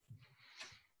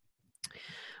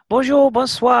Bonjour,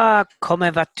 bonsoir,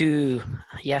 comment vas-tu?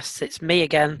 Yes, it's me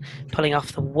again, pulling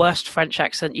off the worst French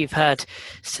accent you've heard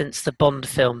since the Bond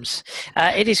films.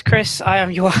 It is Chris. I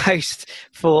am your host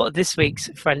for this week's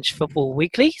French Football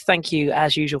Weekly. Thank you,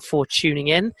 as usual, for tuning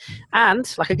in.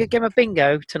 And like a good game of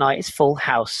bingo, tonight is full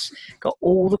house. Got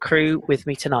all the crew with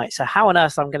me tonight. So how on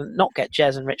earth I'm going to not get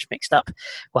Jez and Rich mixed up?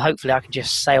 Well, hopefully I can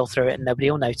just sail through it and nobody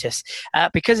will notice.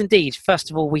 Because indeed, first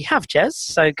of all, we have Jez.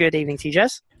 So good evening to you,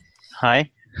 Jez.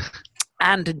 Hi.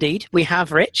 And indeed, we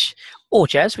have Rich or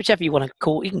Jez, whichever you want to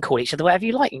call. You can call each other whatever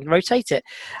you like. You can rotate it.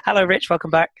 Hello, Rich.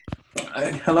 Welcome back.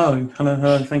 Hello.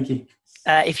 Thank you.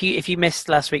 If you missed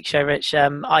last week's show, Rich,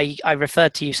 I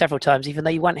referred to you several times, even though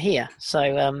you weren't here.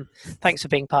 So thanks for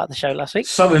being part of the show last week.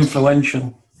 So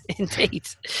influential. Indeed.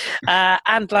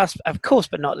 And last, of course,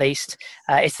 but not least,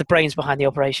 it's the brains behind the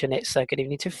operation. It's good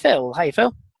evening to Phil. Hey,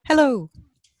 Phil. Hello.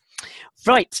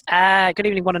 Right, good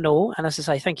evening one and all, and as I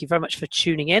say, thank you very much for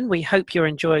tuning in. We hope you're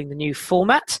enjoying the new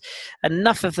format.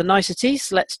 Enough of the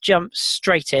niceties, let's jump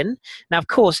straight in. Now, of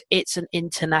course, it's an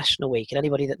international week, and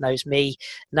anybody that knows me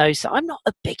knows that I'm not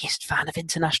the biggest fan of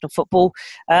international football,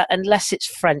 unless it's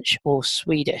French or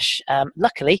Swedish.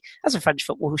 Luckily, as a French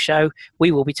football show, we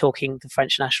will be talking the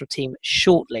French national team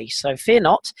shortly, so fear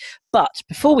not. But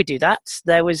before we do that,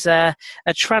 there was a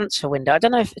transfer window. I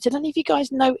don't know did any of you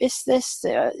guys notice this?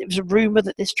 It was a rumour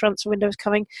that this transfer window is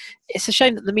coming. It's a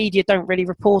shame that the media don't really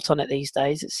report on it these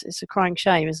days. It's a crying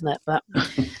shame, isn't it? But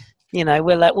you know,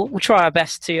 we'll try our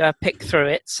best to pick through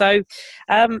it. So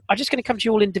I'm just going to come to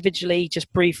you all individually,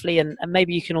 just briefly, and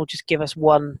maybe you can all just give us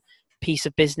one piece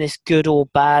of business, good or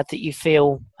bad, that you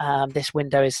feel this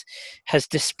window has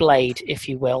displayed, if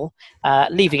you will,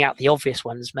 leaving out the obvious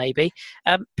ones maybe,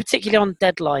 particularly on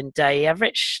deadline day.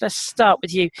 Rich, let's start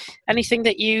with you. Anything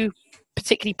that you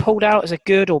particularly pulled out as a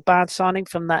good or bad signing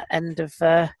from that end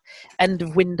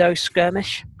of window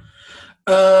skirmish?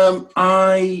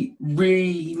 I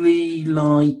really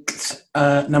liked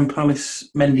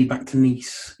Nampalys Mendy back to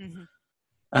Nice.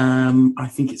 Mm-hmm. I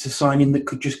think it's a signing that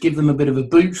could just give them a bit of a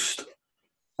boost.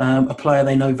 A player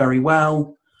they know very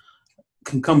well,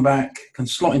 can come back, can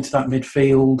slot into that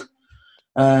midfield,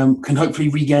 can hopefully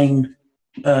regain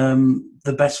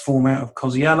the best form out of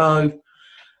Cosiello.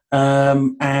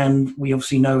 And we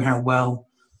obviously know how well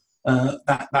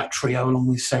that trio along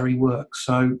with Seri works.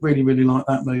 So really, really like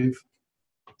that move.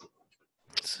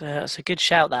 It's a good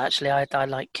shout, that, actually. I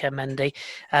like Mendy.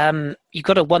 You've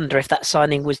got to wonder if that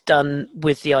signing was done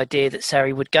with the idea that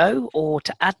Seri would go or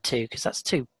to add to, because that's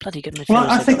two bloody good midfielders. Well,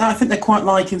 I think they're quite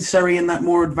liking Seri in that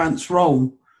more advanced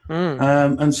role.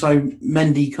 And so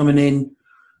Mendy coming in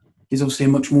is obviously a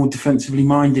much more defensively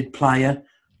minded player,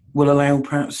 will allow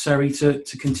perhaps Seri to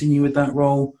continue with that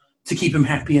role, to keep him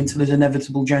happy until his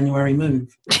inevitable January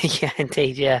move. Yeah,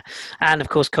 indeed, yeah. And, of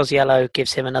course, Cosiello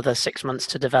gives him another 6 months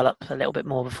to develop a little bit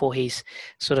more before he's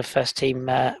sort of first team,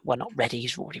 well, not ready,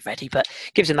 he's already ready, but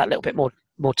gives him that little bit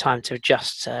more time to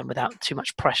adjust without too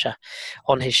much pressure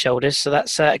on his shoulders. So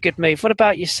that's a good move. What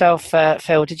about yourself,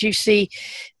 Phil? Did you see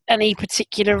any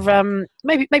particular,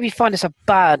 maybe find us a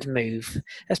bad move?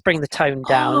 Let's bring the tone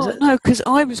down. No, because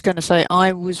I was going to say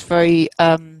I was very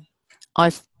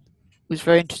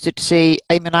interested to see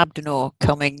Ayman Abdennour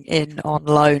coming in on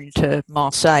loan to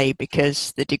Marseille,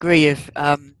 because the degree of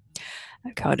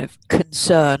kind of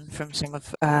concern from some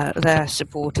of their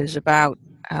supporters about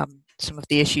some of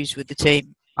the issues with the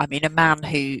team. I mean, a man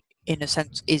who, in a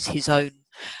sense, is his own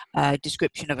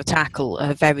description of a tackle,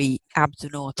 a very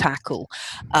Abdennour tackle.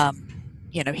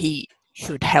 He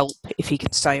should help if he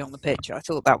can stay on the pitch. I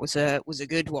thought that was a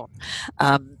good one.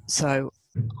 So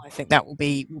I think that will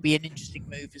be an interesting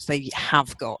move, as they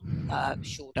have got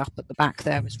shored up at the back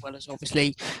there, as well as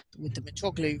obviously with the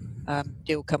Mitroglou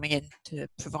deal coming in to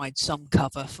provide some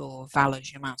cover for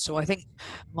Valor-Germain. So I think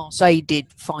Marseille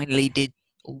finally did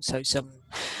also some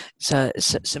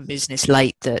business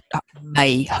late that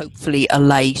may hopefully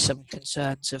allay some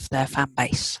concerns of their fan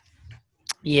base.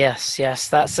 Yes,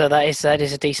 that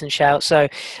is a decent shout. So,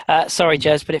 sorry,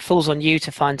 Jez, but it falls on you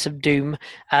to find some doom.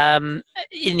 In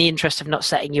the interest of not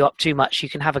setting you up too much, you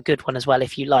can have a good one as well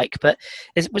if you like. But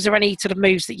was there any sort of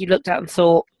moves that you looked at and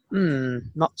thought,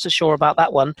 not so sure about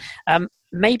that one?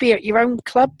 Maybe at your own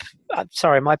club? I'm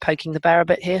sorry, am I poking the bear a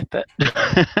bit here? But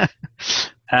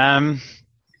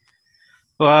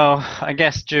well, I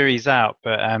guess jury's out,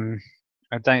 but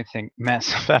I don't think Mets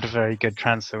have had a very good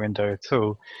transfer window at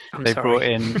all. They brought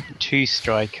in two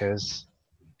strikers.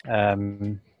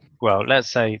 Well,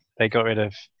 let's say they got rid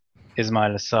of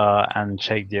Ismail Assar and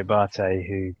Sheikh Diabate,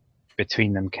 who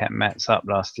between them kept Mets up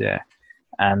last year.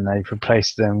 And they've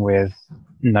replaced them with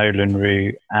Nolan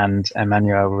Roux and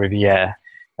Emmanuel Riviere.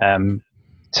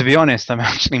 To be honest, I'm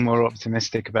actually more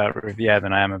optimistic about Rivière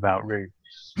than I am about Roux.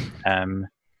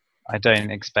 I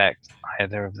don't expect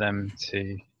either of them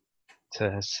to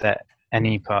set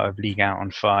any part of Ligue 1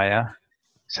 on fire,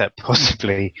 except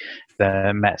possibly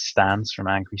the Metz stands from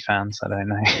angry fans. I don't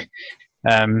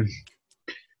know.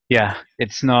 Yeah,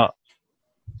 it's not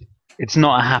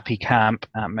a happy camp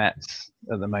at Metz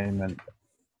at the moment.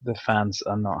 The fans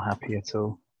are not happy at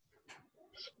all.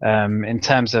 In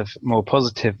terms of more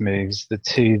positive moves, the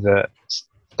two that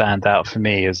stand out for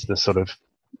me as the sort of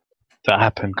that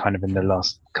happened kind of in the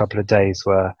last couple of days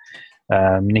were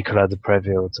Nicolas de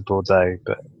Préville to Bordeaux,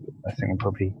 but I think we'll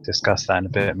probably discuss that in a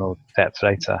bit more depth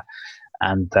later.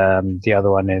 And the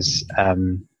other one is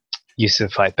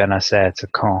Youssouf Benasser to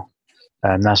Caen.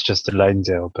 That's just a loan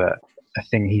deal, but I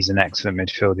think he's an excellent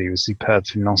midfielder. He was superb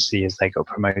for Nancy as they got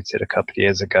promoted a couple of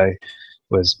years ago,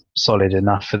 was solid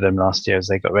enough for them last year as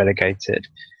they got relegated.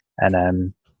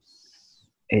 And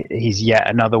he's yet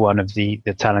another one of the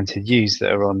talented youths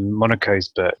that are on Monaco's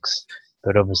books,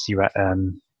 but obviously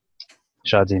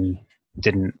Jardim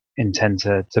didn't intend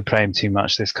to play him too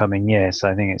much this coming year. So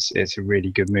I think it's a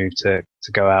really good move to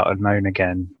go out on loan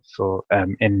again for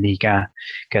in Ligue 1,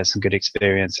 get some good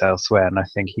experience elsewhere, and I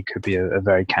think he could be a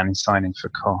very canny signing for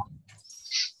Caen.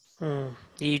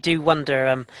 You do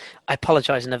wonder. I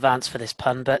apologise in advance for this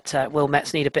pun, but will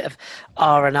Metz need a bit of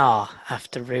R&R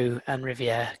after Roux and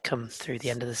Rivière come through the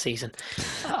end of the season?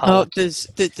 There's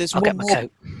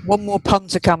one more pun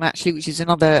to come actually, which is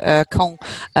another Caen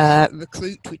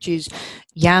recruit, which is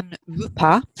Jan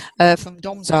Rupa from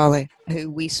Domzale,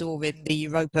 who we saw in the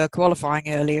Europa qualifying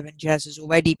earlier, and Jez has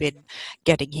already been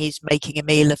getting his making a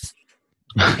meal of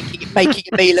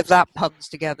that puns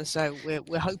together. So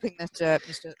we're hoping that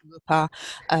Mr. Rupa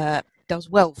does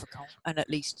well for Caen and at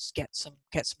least get some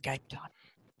game time.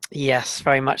 Yes,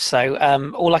 very much so.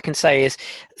 All I can say is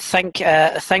thank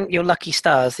your lucky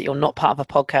stars that you're not part of a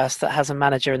podcast that has a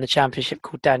manager in the Championship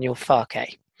called Daniel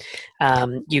Farke.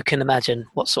 You can imagine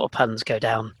what sort of puns go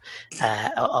down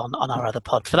on our other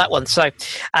pod for that one. So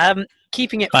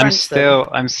keeping it French,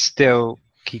 I'm still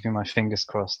keeping my fingers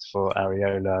crossed for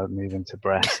Areola moving to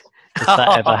Brest. If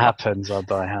that ever happens, I'll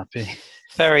die happy.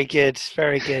 Very good,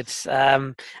 very good.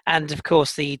 And of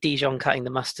course, the Dijon cutting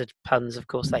the mustard puns, of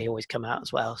course, they always come out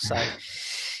as well. So,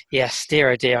 yes,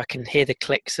 dear oh dear, I can hear the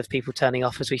clicks of people turning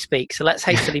off as we speak. So let's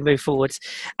hastily move forwards.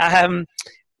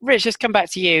 Rich, just come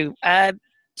back to you.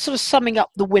 Sort of summing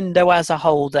up the window as a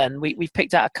whole then, we've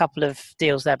picked out a couple of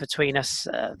deals there between us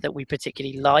that we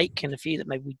particularly like and a few that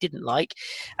maybe we didn't like.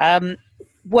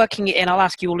 Working it in, I'll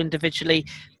ask you all individually.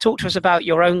 Talk to us about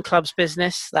your own club's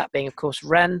business, that being, of course,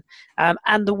 Rennes,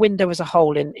 and the window as a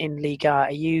whole in Ligue 1.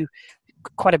 Are you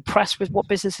quite impressed with what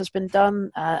business has been done?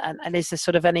 And is there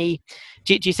sort of any...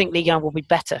 Do you think Ligue 1 will be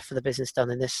better for the business done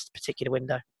in this particular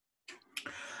window?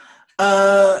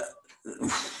 The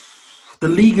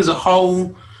league as a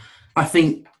whole, I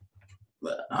think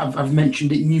I've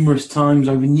mentioned it numerous times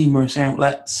over numerous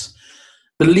outlets.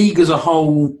 The league as a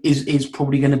whole is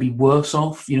probably going to be worse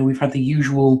off. You know, we've had the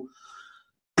usual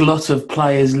glut of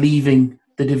players leaving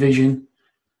the division.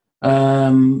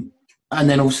 And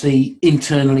then obviously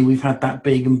internally we've had that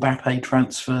big Mbappe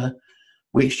transfer,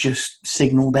 which just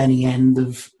signalled any end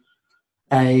of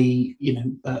a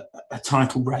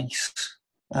title race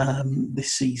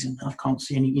this season. I can't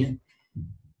see any,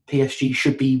 PSG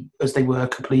should be, as they were a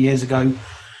couple of years ago,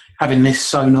 having this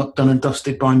sewn up, done and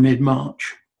dusted by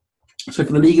mid-March. So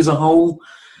for the league as a whole,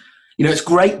 it's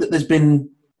great that there's been,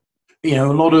 a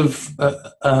lot of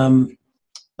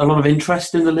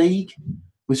interest in the league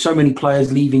with so many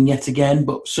players leaving yet again,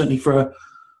 but certainly for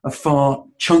a far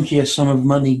chunkier sum of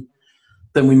money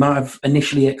than we might have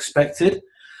initially expected.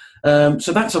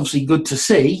 So that's obviously good to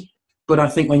see. But I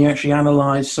think when you actually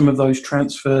analyse some of those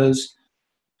transfers,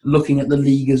 looking at the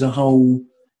league as a whole,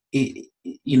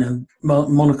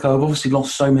 Monaco have obviously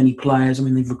lost so many players. I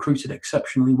mean, they've recruited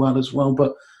exceptionally well as well.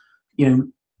 But,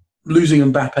 losing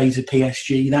Mbappe to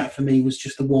PSG, that for me was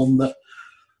just the one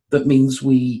that means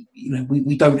we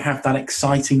don't have that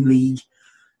exciting league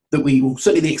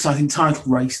certainly the exciting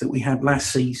title race that we had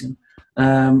last season.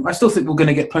 I still think we're going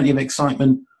to get plenty of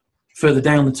excitement further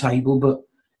down the table, but,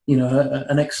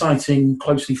 an exciting,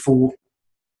 closely fought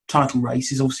title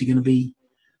race is obviously going to be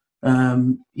a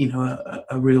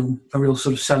real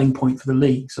sort of selling point for the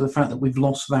league. So the fact that we've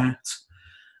lost that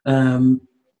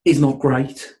is not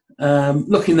great.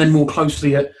 Looking then more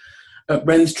closely at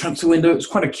Rennes' transfer window, it was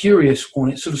quite a curious one.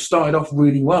 It sort of started off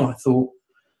really well, I thought.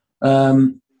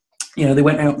 They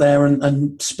went out there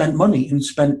and spent money and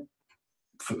spent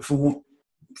for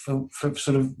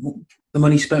sort of the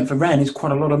money spent for Rennes is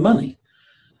quite a lot of money.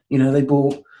 They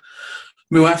bought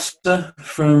Muasta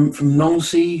from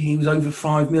Nancy, he was over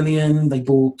 5 million. They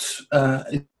bought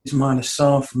Ismail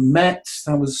Assar from Metz,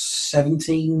 that was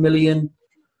 17 million.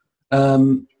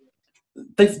 They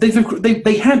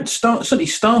had certainly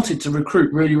started to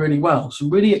recruit really, really well. Some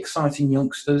really exciting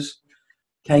youngsters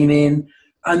came in,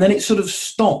 and then it sort of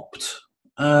stopped.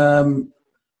 There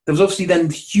was obviously then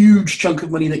a huge chunk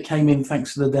of money that came in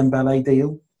thanks to the Dembele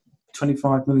deal,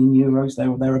 25 million euros there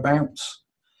or thereabouts.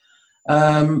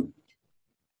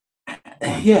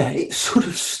 It sort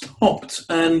of stopped,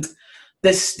 and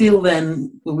there's still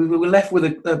then we were left with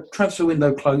a transfer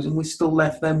window closed, and we're still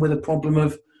left then with a problem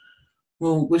of,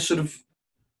 well, we're sort of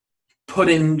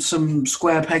putting some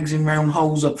square pegs in round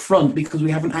holes up front because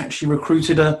we haven't actually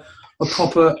recruited a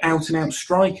proper out-and-out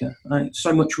striker.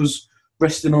 So much was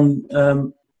resting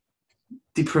on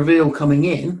De Preville coming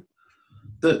in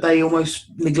that they almost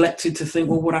neglected to think,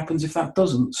 well, what happens if that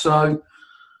doesn't? So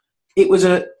it was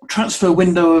a transfer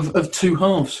window of two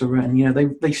halves for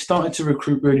Rennes. They started to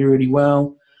recruit really, really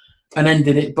well and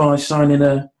ended it by signing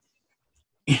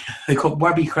they got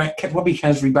Wabi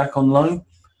Kazri back on loan.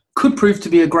 Could prove to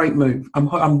be a great move.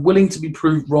 I'm willing to be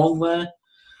proved wrong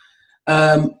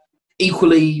there.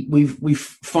 Equally, we've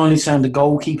finally signed a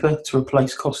goalkeeper to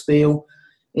replace Costil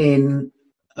in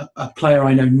a player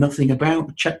I know nothing about,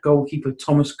 a Czech goalkeeper,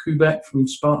 Thomas Kubek from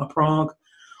Sparta Prague.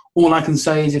 All I can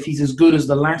say is if he's as good as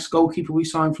the last goalkeeper we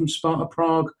signed from Sparta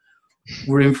Prague,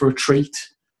 we're in for a treat,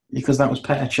 because that was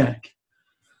Petr Cech.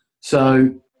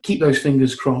 So keep those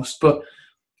fingers crossed. But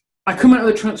I come out of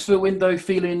the transfer window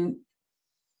feeling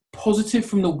positive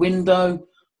from the window,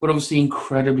 but obviously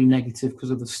incredibly negative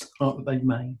because of the start that they've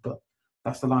made. But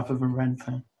that's the life of a Rennes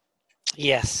fan.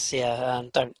 Yes, yeah.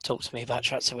 Don't talk to me about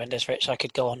transfer windows, Rich. I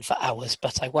could go on for hours,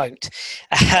 but I won't.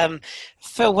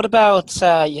 Phil, what about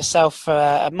yourself from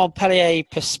a Montpellier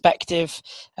perspective?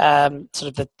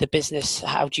 Sort of the business.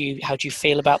 How do you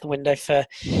feel about the window for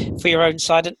your own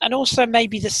side, and also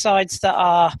maybe the sides that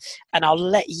are? And I'll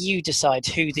let you decide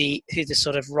who the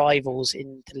sort of rivals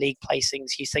in the league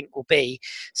placings you think will be.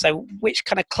 So, which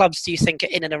kind of clubs do you think are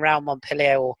in and around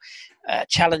Montpellier or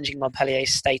challenging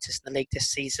Montpellier's status in the league this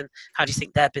season? How do you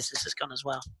think their business has gone as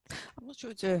well? I'm not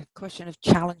sure it's a question of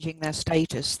challenging their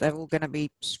status. They're all going to be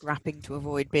scrapping to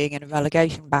avoid being in a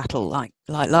relegation battle like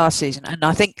last season. And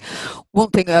I think one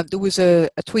thing, there was a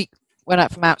tweet went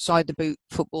out from Outside the Boot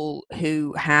Football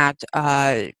who had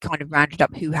kind of rounded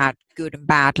up who had good and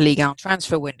bad Ligue 1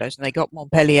 transfer windows, and they got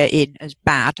Montpellier in as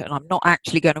bad. And I'm not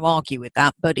actually going to argue with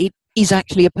that, but it is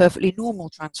actually a perfectly normal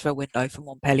transfer window for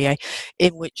Montpellier,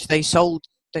 in which they sold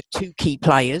the two key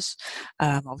players,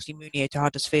 obviously Mounier to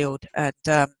Huddersfield and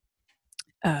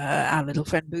our little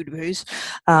friend Boudebouz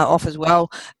off as well.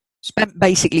 Spent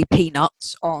basically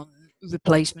peanuts on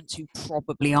replacements who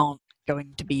probably aren't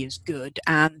going to be as good,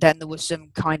 and then there was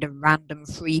some kind of random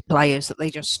free players that they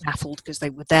just snaffled because they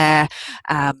were there,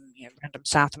 random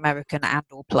South American and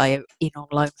or player in on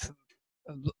loan from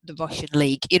the Russian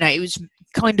league. It was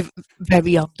kind of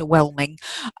very underwhelming,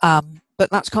 but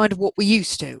that's kind of what we're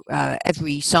used to.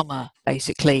 Every summer,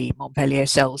 basically, Montpellier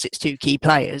sells its two key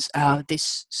players.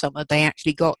 This summer, they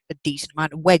actually got a decent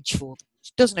amount of wedge for them,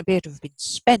 which doesn't appear to have been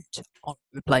spent on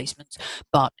replacements,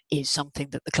 but is something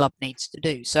that the club needs to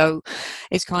do. So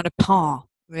it's kind of par,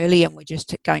 really, and we're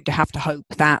just going to have to hope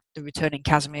that the returning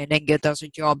Casimir Ninga does a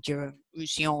job. Jerome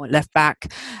Roussillon at left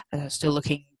back, still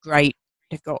looking great.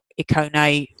 They've got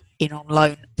Ikone in on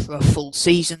loan for a full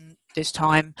season this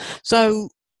time. So,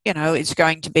 it's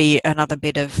going to be another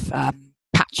bit of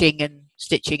patching and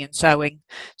stitching and sewing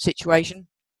situation.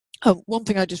 One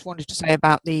thing I just wanted to say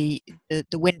about the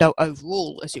window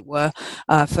overall, as it were,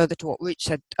 further to what Rich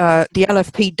said, the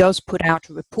LFP does put out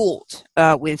a report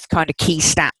with kind of key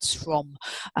stats from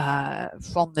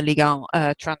the Ligue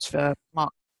 1 transfer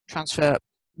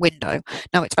window.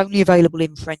 Now, it's only available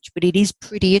in French, but it is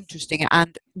pretty interesting.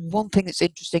 And one thing that's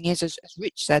interesting is, as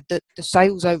Rich said, that the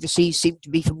sales overseas seem to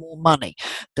be for more money.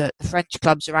 That the French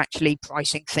clubs are actually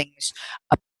pricing things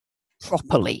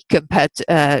properly compared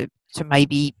to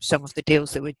maybe some of the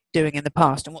deals that we're doing in the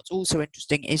past. And what's also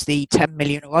interesting is the 10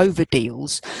 million or over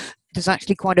deals. There's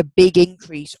actually quite a big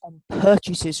increase on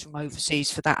purchases from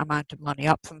overseas for that amount of money,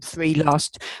 up from 3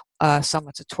 last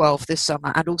summer to 12 this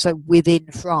summer, and also within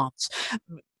France.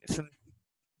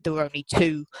 There were only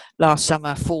 2 last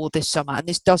summer, 4 this summer, and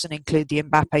this doesn't include the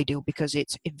Mbappe deal because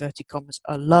it's inverted commas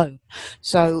alone.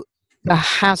 So there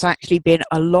has actually been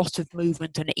a lot of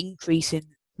movement and increase in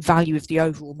value of the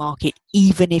overall market,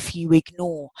 even if you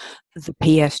ignore the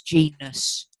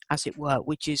PSG-ness, as it were,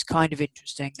 which is kind of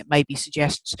interesting. That maybe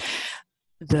suggests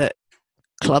that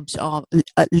clubs are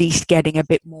at least getting a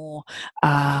bit more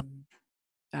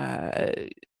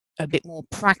a bit more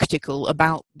practical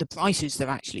about the prices they're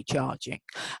actually charging,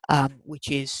 which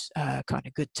is kind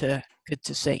of good to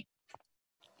see.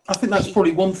 I think that's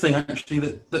probably one thing actually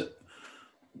that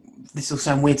this will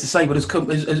sound weird to say, but has come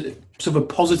as sort of a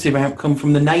positive outcome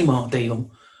from the Neymar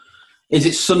deal. Is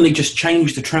it suddenly just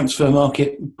changed the transfer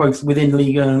market both within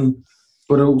Liga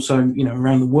but also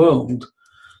around the world?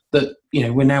 That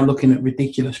we're now looking at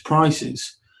ridiculous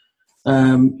prices.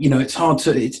 It's hard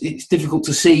to it's difficult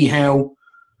to see how.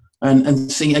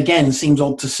 And see, again, seems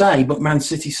odd to say, but Man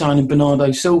City signing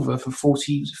Bernardo Silva for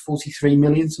 43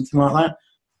 million, something like that.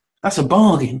 That's a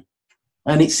bargain.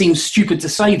 And it seems stupid to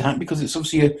say that because it's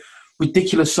obviously a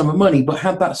ridiculous sum of money. But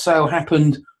had that sale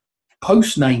happened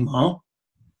post-Neymar,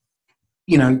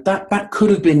 that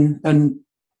could have been, and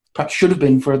perhaps should have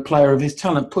been for a player of his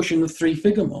talent, pushing the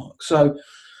three-figure mark. So,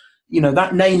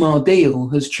 that Neymar deal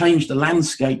has changed the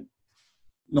landscape,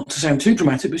 not to sound too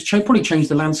dramatic, but it's probably changed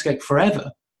the landscape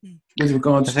forever. With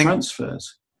regards to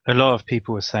transfers, a lot of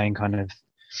people were saying kind of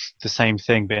the same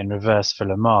thing, but in reverse for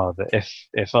Lamar. That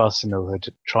if Arsenal had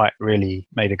really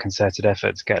made a concerted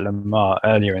effort to get Lamar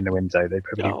earlier in the window, they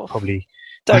probably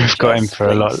would have got him for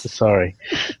a lot. Sorry,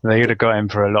 they would have got him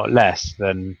for a lot less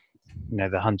than the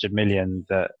 100 million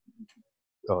that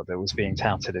was being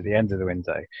touted at the end of the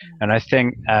window. And I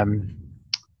think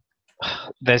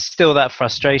there's still that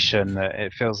frustration that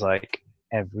it feels like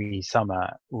every summer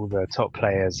all the top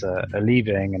players are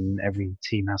leaving and every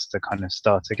team has to kind of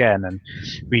start again and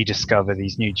rediscover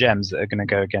these new gems that are going to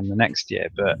go again the next year.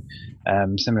 But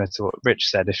similar to what Rich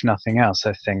said, if nothing else,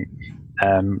 I think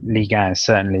Ligue 1 is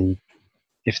certainly,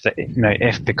 if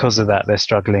because of that they're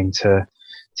struggling to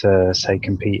say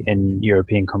compete in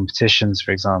European competitions,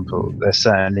 for example, they're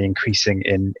certainly increasing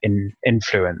in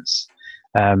influence.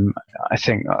 I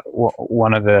think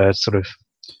one of the sort of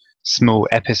small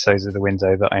episodes of the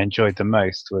window that I enjoyed the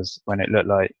most was when it looked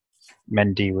like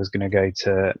Mendy was going to go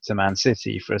to Man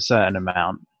City for a certain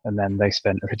amount, and then they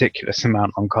spent a ridiculous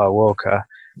amount on Kyle Walker,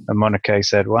 and Monaco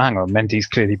said, well, hang on, Mendy's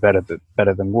clearly better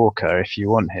than Walker. If you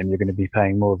want him, you're going to be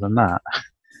paying more than that.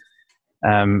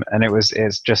 And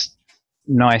it's just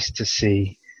nice to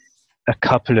see a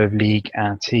couple of Ligue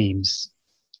 1 teams,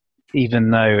 even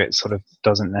though it sort of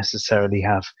doesn't necessarily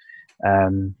have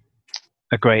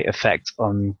a great effect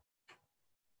on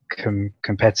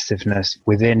competitiveness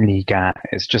within Ligue 1.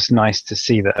 It's just nice to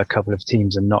see that a couple of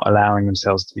teams are not allowing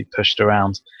themselves to be pushed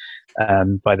around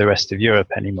by the rest of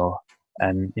Europe anymore.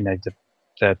 And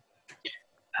the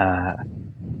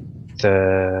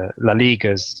La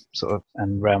Liga's sort of,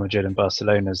 and Real Madrid and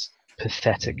Barcelona's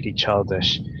pathetically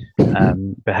childish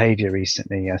behaviour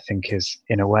recently, I think, is,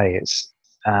 in a way, it's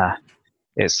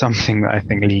something that I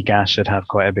think Ligue 1 should have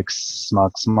quite a big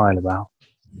smug smile about.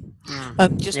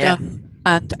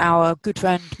 And our good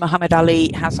friend Mohammed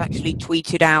Ali has actually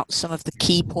tweeted out some of the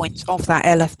key points of that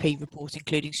LFP report,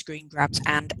 including screen grabs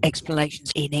and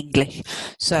explanations in English.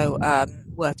 So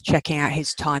worth checking out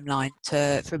his timeline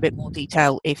for a bit more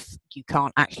detail if you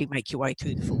can't actually make your way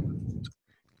through the full report.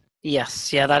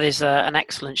 Yes, that is an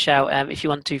excellent shout. If you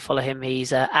want to follow him,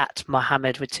 he's at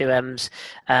Mohammed with 2 M's,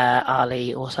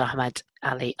 Ali, also Ahmed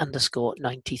Ali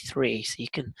 _93. So you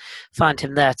can find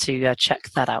him there to check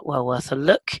that out. Well worth a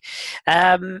look.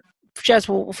 Jez,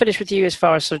 we'll finish with you as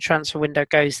far as sort of transfer window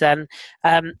goes then.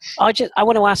 I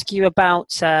want to ask you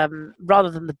about,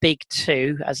 rather than the big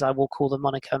two, as I will call them,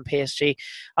 Monaco and PSG,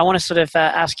 I want to sort of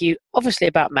ask you, obviously,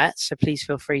 about Metz, so please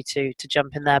feel free to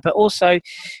jump in there, but also,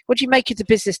 what do you make of the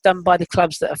business done by the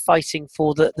clubs that are fighting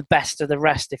for the best of the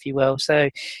rest, if you will? So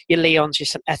your Lyons, your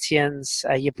St Etienne's,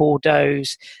 your Bordeaux,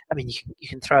 I mean, you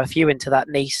can throw a few into that,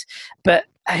 Nice, but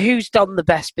who's done the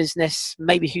best business,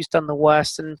 maybe who's done the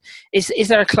worst, and is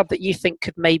there a club that you think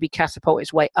could maybe catapult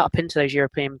its way up into those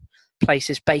European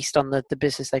places based on the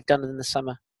business they've done in the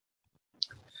summer?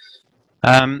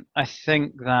 I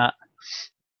think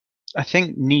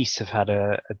Nice have had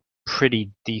a pretty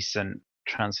decent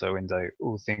transfer window,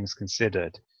 all things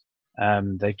considered.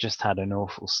 They've just had an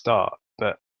awful start,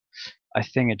 but I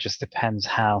think it just depends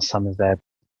how some of their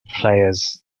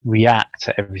players react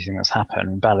to everything that's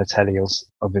happened. Balotelli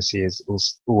obviously is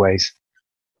always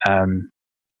a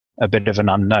bit of an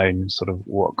unknown, sort of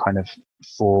what kind of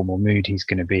form or mood he's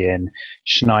going to be in.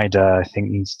 Schneider, I think,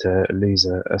 needs to lose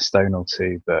a stone or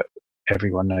two, but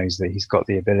everyone knows that he's got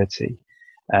the ability.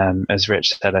 As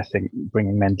Rich said, I think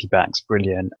bringing Mendy back's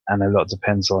brilliant, and a lot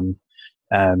depends on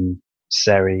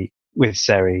Seri,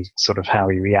 sort of how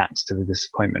he reacts to the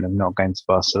disappointment of not going to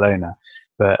Barcelona.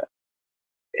 But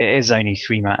it is only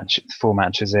 4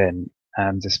 matches in,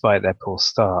 despite their poor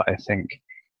start. I think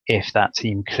if that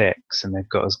team clicks and they've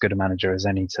got as good a manager as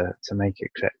any to make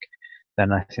it click,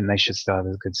 then I think they should still have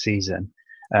a good season.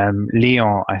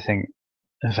 Lyon, I think,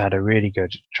 have had a really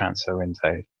good transfer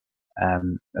window,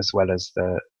 as well as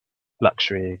the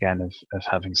luxury again of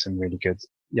having some really good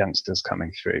youngsters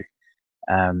coming through.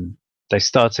 They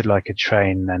started like a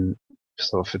train, then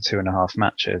sort of for 2.5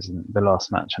 matches, and the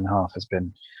last match and a half has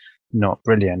been not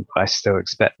brilliant, but I still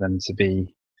expect them to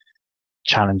be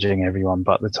challenging everyone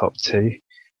but the top two.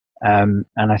 And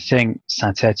I think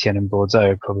Saint-Etienne and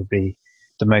Bordeaux are probably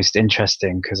the most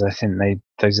interesting, because I think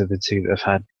those are the two that have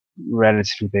had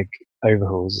relatively big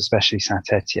overhauls, especially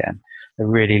Saint-Etienne. I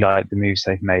really like the moves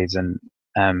they've made, and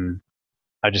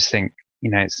I just think,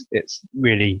 it's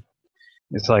really,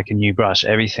 it's like a new brush.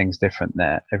 Everything's different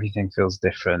there. Everything feels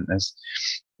different. There's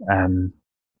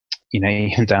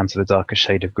even down to the darker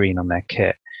shade of green on their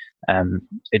kit.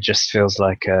 It just feels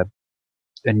like a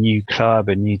new club,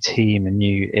 a new team, a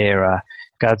new era.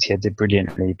 Galtier did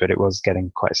brilliantly, but it was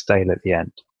getting quite stale at the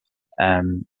end.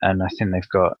 And I think they've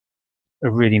got a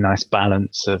really nice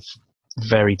balance of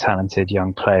very talented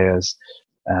young players.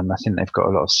 I think they've got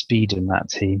a lot of speed in that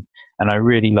team. And I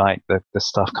really like the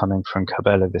stuff coming from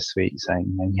Cabella this week,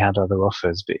 saying he had other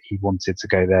offers, but he wanted to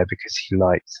go there because he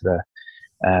liked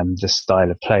the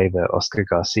style of play that Oscar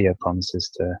Garcia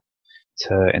promises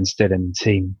to instill in the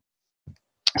team.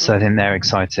 So I think they're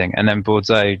exciting. And then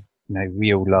Bordeaux,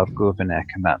 we all love Gourvenec,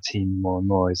 and that team more and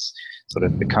more is sort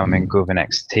of becoming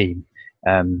Gourvenec's team.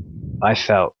 I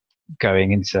felt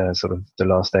going into sort of the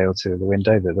last day or two of the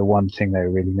window that the one thing they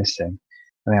were really missing,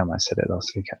 I think I might have said it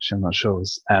last week actually, I'm not sure,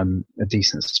 was a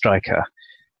decent striker.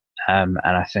 And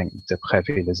I think De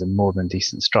Preville is a more than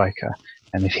decent striker.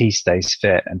 And if he stays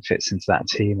fit and fits into that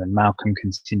team, and Malcolm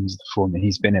continues the form that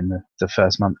he's been in the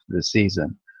first month of the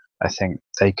season, I think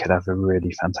they could have a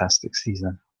really fantastic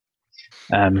season.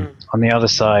 On the other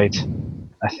side,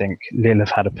 I think Lille have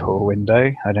had a poor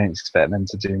window. I don't expect them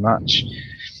to do much.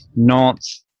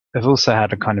 They've also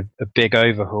had a kind of a big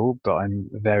overhaul, but I'm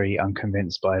very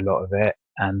unconvinced by a lot of it.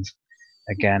 And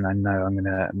again, I know I'm going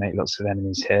to make lots of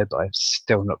enemies here, but I'm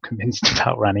still not convinced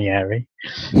about Ranieri.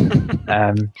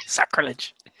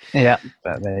 Sacrilege. Yeah,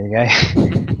 but there you go.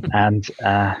 And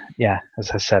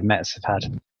as I said, Metz have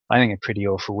had, I think, a pretty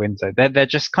awful window. They're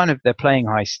just they're playing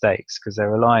high stakes because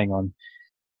they're relying on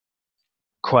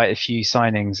quite a few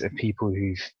signings of people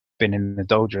who've been in the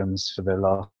doldrums for the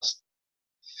last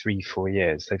 3-4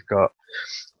 years. They've got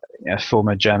a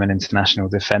former German international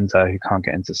defender who can't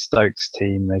get into Stoke's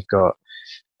team. They've got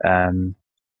a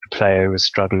player who was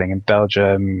struggling in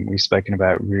Belgium. We've spoken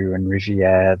about Roux and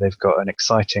Rivière. They've got an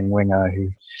exciting winger who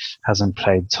hasn't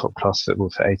played top class football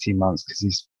for 18 months because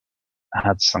he's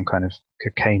had some kind of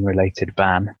cocaine related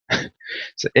ban.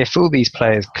 So if all these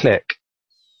players click,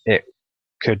 it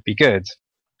could be good,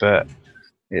 but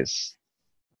it's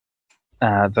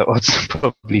the odds are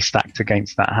probably stacked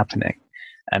against that happening.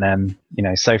 And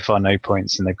so far no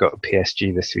points, and they've got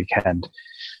PSG this weekend.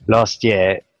 Last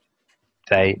year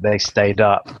they stayed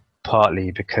up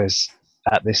partly because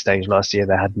at this stage last year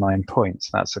they had 9 points.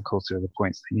 That's a quarter of the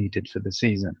points they needed for the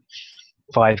season.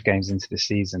 5 games into the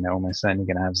season, they're almost certainly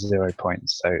going to have 0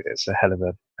 points. So it's a hell of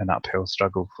an uphill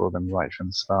struggle for them right from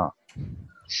the start.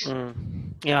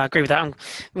 Yeah, I agree with that. I'm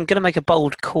going to make a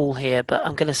bold call here, but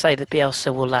I'm going to say that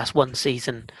Bielsa will last 1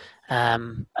 season,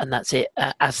 and that's it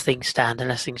as things stand,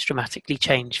 unless things dramatically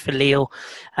change for Lille.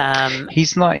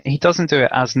 He doesn't do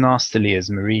it as nastily as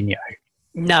Mourinho.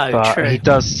 No, but true. He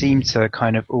does seem to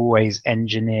kind of always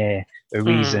engineer a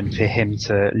reason for him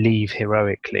to leave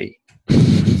heroically.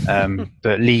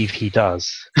 But leave he does.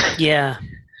 Yeah,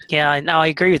 I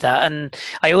agree with that, and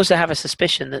I also have a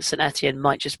suspicion that Saint-Etienne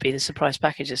might just be the surprise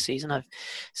package this season. I've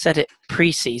said it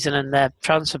pre-season, and their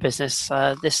transfer business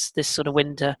this sort of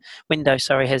window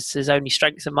has only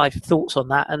strengthened my thoughts on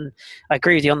that. And I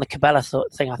agree with you on the Cabella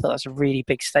thing. I thought that's a really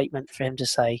big statement for him to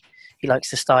say he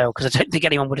likes the style, because I don't think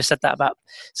anyone would have said that about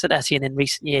Saint-Etienne in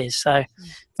recent years. So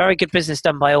very good business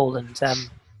done by all, and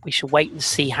we shall wait and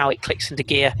see how it clicks into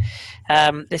gear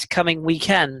this coming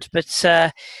weekend. But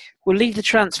we'll leave the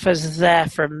transfers there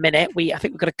for a minute. I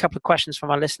think we've got a couple of questions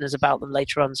from our listeners about them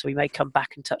later on, so we may come back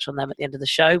and touch on them at the end of the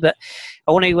show. But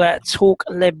I want to talk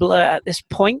Les Bleus at this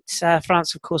point.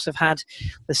 France, of course, the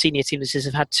senior team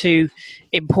have had 2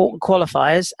 important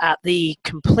qualifiers at the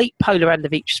complete polar end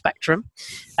of each spectrum.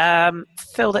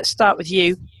 Phil, let's start with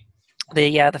you.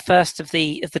 The first of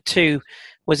the 2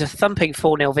 was a thumping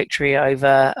 4-0 victory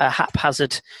over a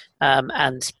haphazard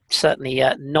and certainly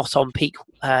not on peak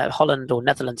Holland or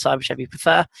Netherlands side, whichever you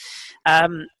prefer.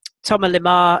 Thomas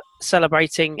Lemar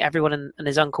celebrating everyone and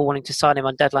his uncle wanting to sign him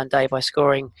on deadline day by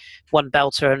scoring one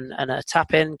belter and a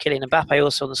tap-in. Kylian Mbappe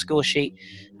also on the score sheet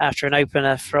after an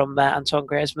opener from Antoine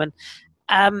Griezmann.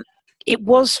 It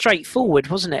was straightforward,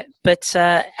 wasn't it? But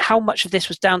how much of this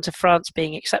was down to France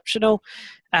being exceptional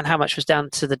and how much was down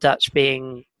to the Dutch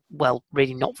being, well,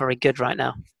 really not very good right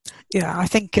now? Yeah, I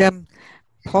think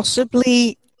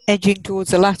possibly edging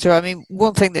towards the latter. I mean,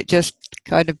 one thing that just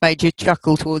kind of made you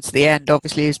chuckle towards the end,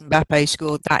 obviously, is Mbappe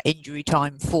scored that injury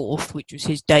time fourth, which was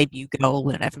his debut goal,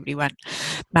 and everybody went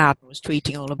mad and was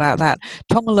tweeting all about that.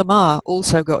 Thomas Lemar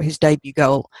also got his debut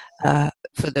goal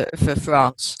for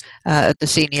France at the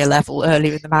senior level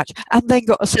earlier in the match, and then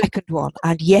got a second one,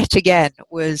 and yet again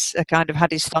was kind of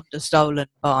had his thunder stolen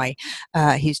by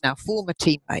his now former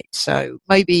teammate. So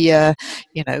maybe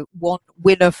one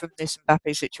winner from this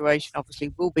Mbappe situation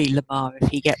obviously will be Lemar if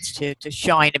he gets to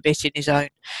shine a bit in his own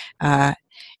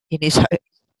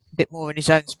bit more in his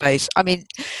own space. I mean,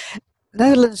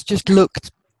 Netherlands just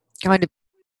looked kind of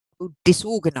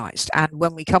disorganised, and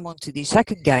when we come on to the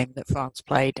second game that France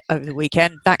played over the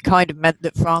weekend, that kind of meant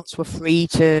that France were free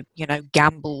to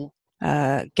gamble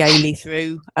gaily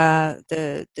through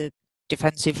the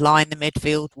defensive line, the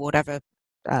midfield, whatever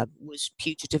was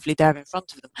putatively there in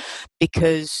front of them,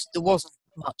 because there wasn't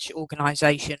much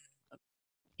organisation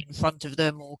in front of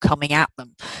them or coming at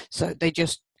them, so they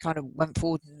just kind of went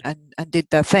forward and did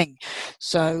their thing.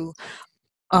 So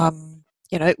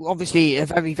obviously a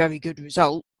very, very good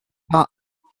result, but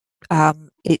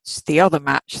it's the other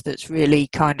match that's really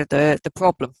kind of the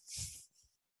problem.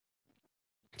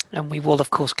 And we will, of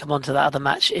course, come on to that other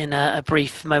match in a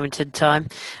brief moment in time.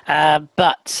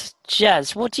 But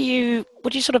Jazz, what do you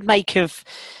sort of make of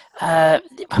not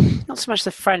so much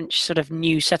the French sort of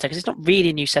new setup, because it's not really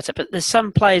a new setup, but there's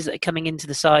some players that are coming into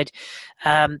the side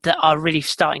that are really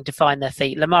starting to find their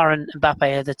feet. Lemar and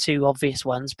Mbappe are the two obvious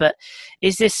ones, but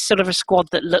is this sort of a squad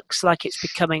that looks like it's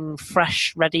becoming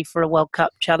fresh, ready for a World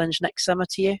Cup challenge next summer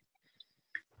to you?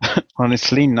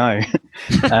 Honestly, no.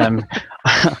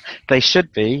 They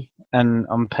should be, and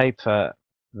on paper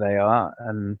they are,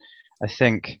 and I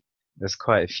think there's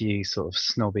quite a few sort of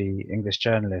snobby English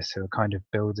journalists who are kind of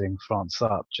building France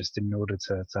up just in order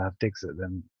to have digs at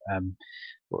them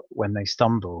when they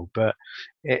stumble. But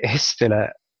it is still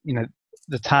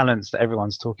the talents that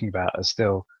everyone's talking about are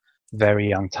still very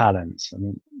young talents. I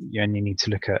mean, you only need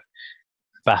to look at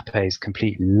Mbappe's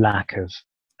complete lack of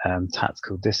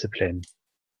tactical discipline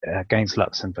against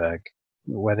Luxembourg.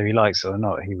 Whether he likes it or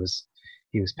not, he was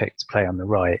picked to play on the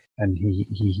right, and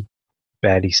he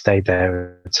barely stayed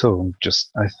there at all.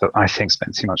 I think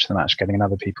spent too much of the match getting in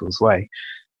other people's way.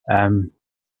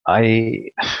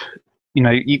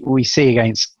 We see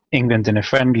against England in a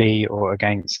friendly or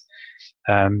against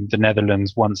the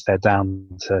Netherlands once they're down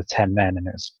to 10 men, and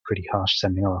it's pretty harsh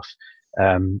sending off.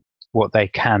 What they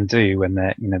can do when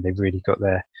they've really got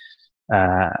their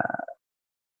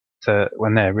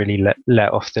when they're really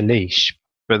let off the leash.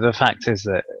 But the fact is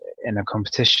that in a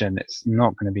competition, it's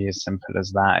not going to be as simple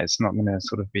as that. It's not going to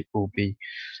sort of all be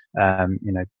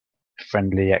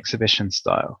friendly exhibition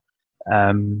style.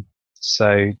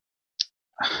 So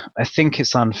I think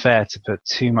it's unfair to put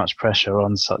too much pressure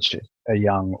on such a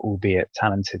young, albeit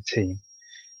talented team.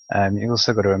 You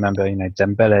also got to remember,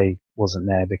 Dembele wasn't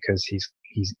there because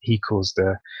he caused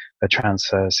a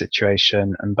transfer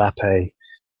situation. Mbappe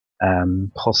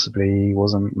possibly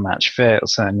wasn't match fit, or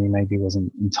certainly maybe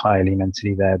wasn't entirely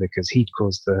mentally there because he'd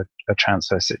caused a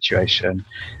transfer situation.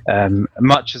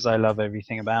 Much as I love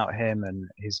everything about him and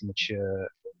his mature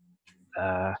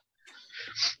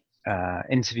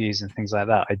interviews and things like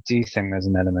that, I do think there's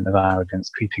an element of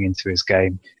arrogance creeping into his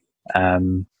game.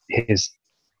 His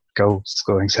goal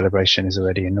scoring celebration is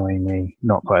already annoying me,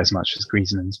 not quite as much as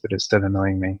Griezmann's, but it's still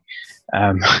annoying me.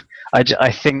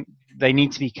 I think they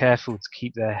need to be careful to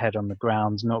keep their head on the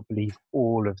ground, not believe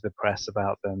all of the press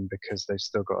about them, because they've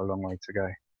still got a long way to go.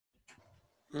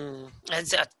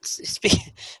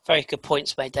 Very good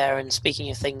points made there. And speaking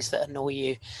of things that annoy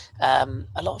you, a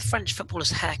lot of French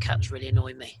footballers' haircuts really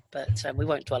annoy me, but we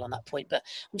won't dwell on that point. But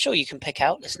I'm sure you can pick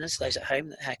out, listeners, those at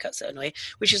home, that haircuts that annoy you,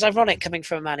 which is ironic coming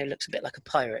from a man who looks a bit like a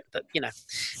pirate, but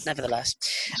nevertheless.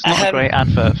 It's not a great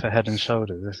advert for Head and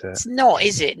Shoulders, is it? It's not,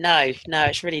 is it? No,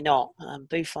 it's really not.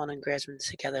 Buffon and Griezmann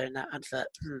together in that advert.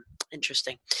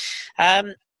 Interesting.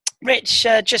 Rich,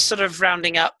 just sort of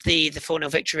rounding up the 4-0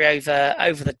 victory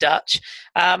over the Dutch.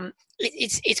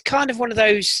 It's kind of one of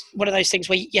those things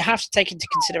where you have to take into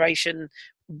consideration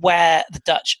where the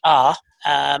Dutch are,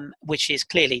 which is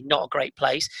clearly not a great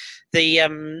place.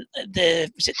 What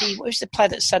was the player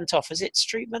that sent off? Was it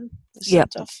Strootman?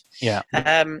 Yep. Sent off? Yeah.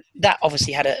 That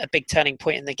obviously had a big turning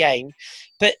point in the game.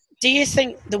 But do you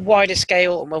think the wider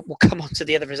scale, and we'll come on to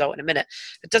the other result in a minute,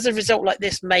 but does a result like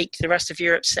this make the rest of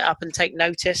Europe sit up and take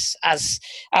notice? As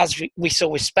we saw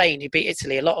with Spain, who beat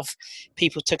Italy, a lot of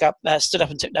people stood up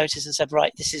and took notice and said,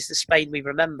 right, this is the Spain we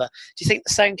remember. Do you think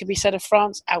the same can be said of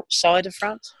France outside of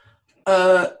France?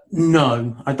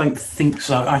 No, I don't think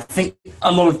so. I think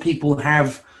a lot of people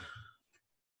have,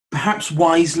 perhaps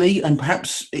wisely, and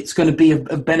perhaps it's going to be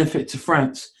a benefit to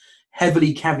France,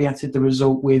 heavily caveated the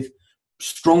result with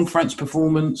strong France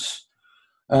performance,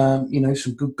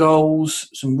 some good goals,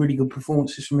 some really good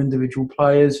performances from individual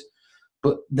players.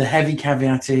 But the heavy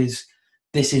caveat is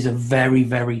this is a very,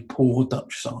 very poor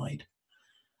Dutch side.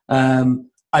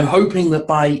 I'm hoping that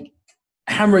by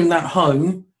hammering that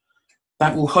home,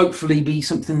 that will hopefully be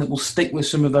something that will stick with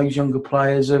some of those younger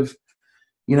players of,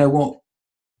 you know what,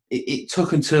 it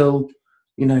took until,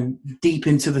 deep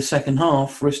into the second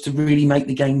half for us to really make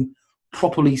the game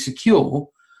properly secure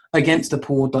against a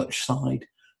poor Dutch side.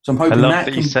 So I'm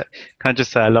hoping you said, can I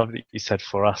just say, I love that you said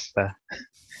for us there.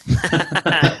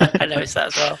 I noticed that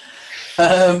as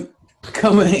well.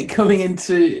 Coming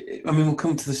into, we'll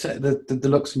come to the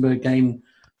Luxembourg game,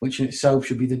 which in itself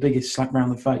should be the biggest slap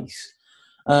round the face.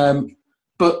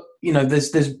 But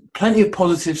there's plenty of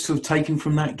positives to have taken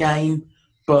from that game.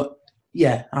 But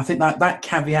yeah, I think that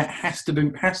caveat has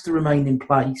to remain in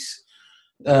place,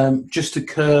 just to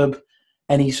curb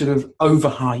any sort of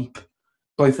overhype,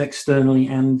 both externally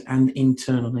and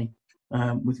internally,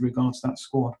 with regards to that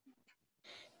squad.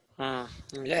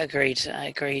 Yeah, agreed.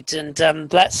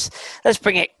 And let's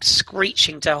bring it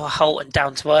screeching to a halt and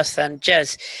down to earth then.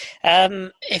 Jez,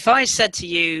 if I said to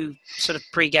you sort of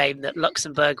pre-game that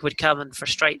Luxembourg would come and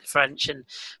frustrate the French, and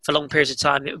for long periods of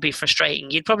time it would be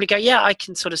frustrating, you'd probably go, yeah, I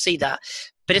can sort of see that.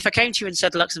 But if I came to you and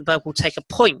said Luxembourg will take a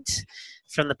point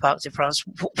from the Parc de France,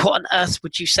 what on earth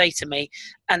would you say to me?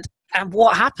 And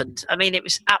what happened? It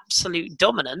was absolute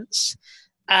dominance.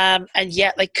 And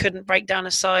yet they couldn't break down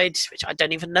a side, which I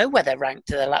don't even know where they're ranked.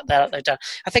 They're down.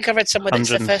 I think I read somewhere that's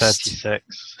their first.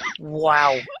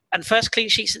 Wow. And first clean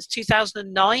sheet since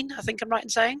 2009, I think I'm right in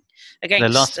saying? Against,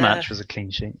 the last match was a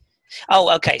clean sheet.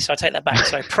 Oh, okay. So I take that back.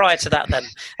 So prior to that, then,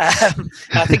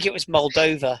 I think it was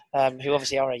Moldova, who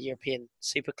obviously are a European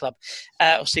super club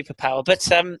or superpower. But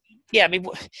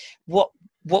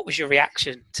what was your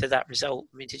reaction to that result?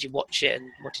 Did you watch it, and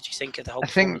what did you think of the whole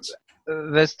performance?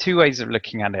 There's two ways of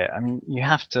looking at it. You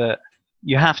have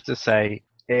to say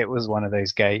it was one of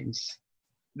those games.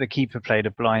 The keeper played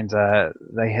a blinder.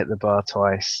 They hit the bar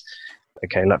twice.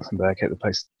 Okay, Luxembourg hit the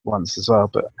post once as well,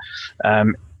 but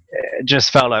it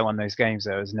just felt like one of those games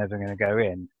that was never going to go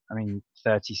in.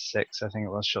 36, I think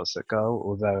it was, shots at goal,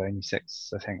 although only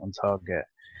 6, I think, on target.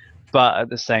 But at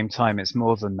the same time, it's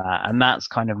more than that, and that's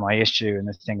kind of my issue and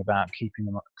the thing about keeping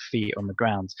the feet on the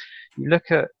ground. You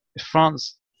look at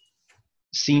France.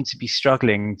 Seem to be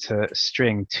struggling to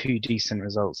string two decent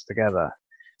results together.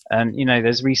 And,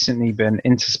 there's recently been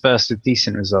interspersed with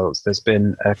decent results. There's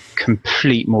been a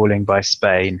complete mauling by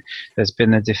Spain. There's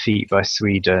been a defeat by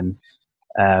Sweden.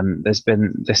 There's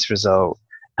been this result.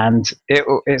 And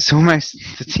it's almost,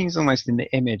 the team's almost in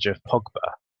the image of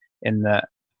Pogba, in that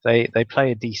they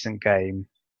play a decent game,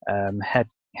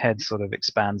 head sort of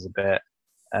expands a bit,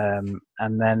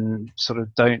 and then sort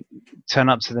of don't turn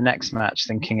up to the next match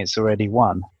thinking it's already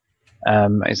won.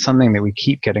 It's something that we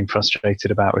keep getting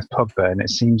frustrated about with Pogba, and it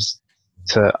seems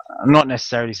to, I'm not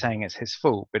necessarily saying it's his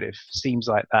fault, but it seems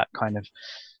like that kind of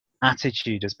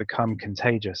attitude has become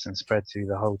contagious and spread through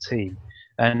the whole team.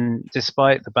 And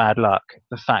despite the bad luck,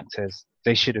 the fact is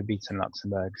they should have beaten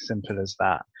Luxembourg, simple as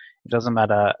that. It doesn't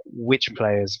matter which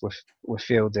players were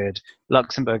fielded.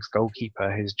 Luxembourg's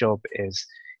goalkeeper, his job is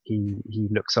he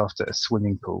looks after a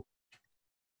swimming pool.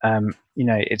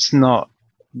 It's not,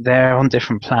 they're on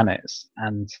different planets,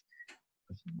 and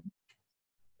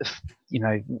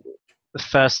the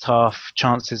first half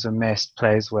chances were missed,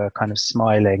 players were kind of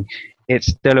smiling. It's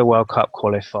still a World Cup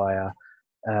qualifier.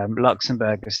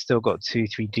 Luxembourg has still got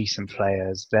 2-3 decent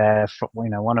players. They're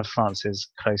one of France's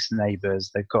close neighbours.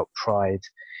 They've got pride.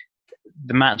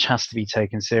 The match has to be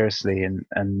taken seriously,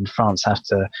 and France have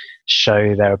to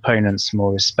show their opponents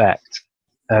more respect.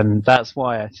 And that's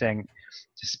why I think,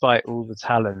 despite all the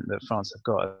talent that France have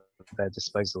got at their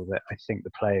disposal, that I think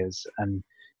the players, and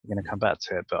we're going to come back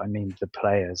to it, but the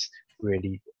players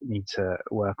really need to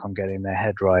work on getting their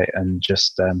head right and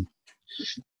just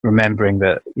remembering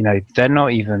that they're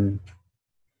not even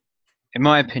in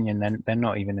my opinion, they're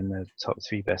not even in the top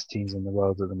 3 best teams in the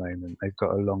world at the moment. They've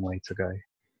got a long way to go.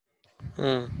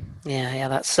 Yeah,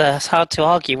 that's hard to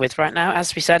argue with right now.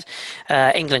 As we said,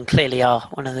 England clearly are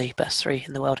one of the best 3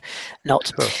 in the world.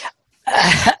 Not.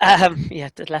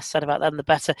 The less said about them, the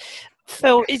better.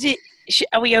 Phil,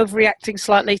 are we overreacting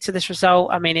slightly to this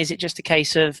result? I mean, is it just a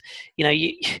case of,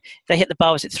 they hit the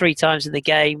bar, was it 3 times in the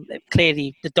game?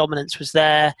 Clearly, the dominance was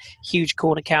there. Huge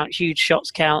corner count, huge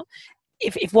shots count.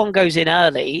 If one goes in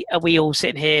early, are we all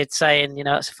sitting here saying,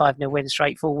 it's a 5-0 win,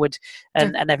 straightforward,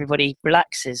 and everybody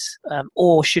relaxes?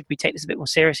 Or should we take this a bit more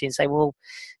seriously and say, well,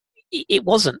 it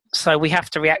wasn't, so we have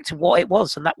to react to what it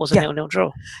was, and that was a 0-0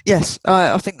 draw? Yes,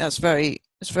 I think that's very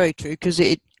true, because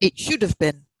it should have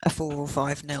been a 4 or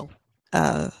 5-0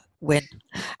 win,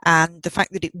 and the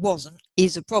fact that it wasn't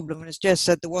is a problem. And as Jez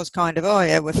said, there was kind of,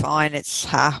 we're fine,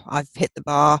 I've hit the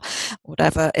bar,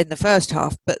 whatever, in the first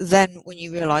half. But then when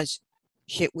you realise,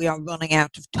 shit, we are running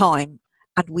out of time,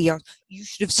 and you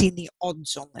should have seen the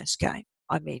odds on this game.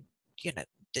 I mean,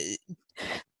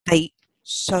 they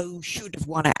so should have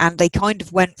won it, and they kind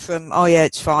of went from,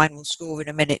 it's fine, we'll score in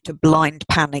a minute, to blind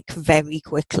panic very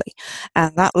quickly.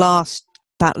 And that last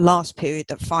period,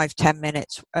 that 5-10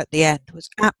 minutes at the end, was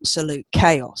absolute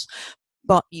chaos.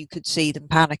 But you could see them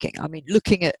panicking. I mean,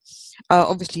 looking at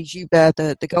obviously Joubert,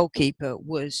 the goalkeeper,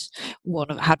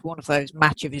 had one of those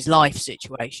match of his life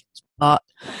situations. But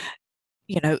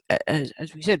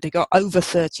as we said, they got over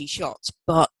 30 shots.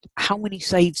 But how many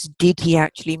saves did he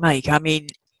actually make? I mean,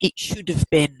 it should have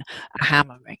been a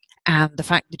hammering. And the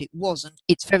fact that it wasn't,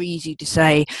 it's very easy to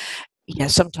say,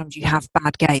 sometimes you have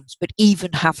bad games, but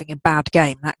even having a bad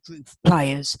game, that group of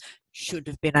players should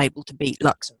have been able to beat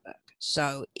Luxembourg.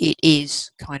 So it is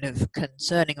kind of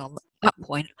concerning on that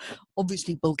point.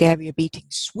 Obviously, Bulgaria beating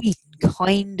Sweden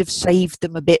kind of saved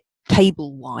them a bit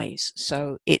table-wise.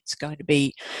 So it's going to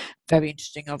be very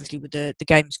interesting, obviously, with the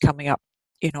games coming up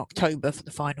in October for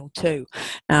the final 2.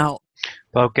 Now,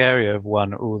 Bulgaria have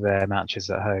won all their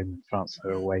matches at home. France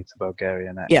are away to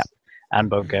Bulgaria next. Yeah. And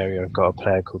Bulgaria have got a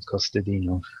player called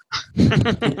Kostadinov.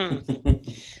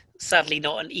 Sadly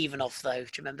not an Ivanov, though. Do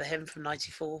you remember him from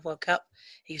 '94 World Cup?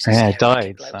 He was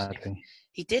died, sadly.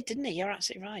 He did, didn't he? You're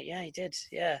absolutely right. Yeah, he did.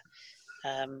 Yeah.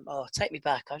 Take me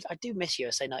back. I do miss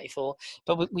USA '94,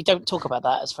 but we don't talk about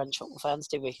that as French football fans,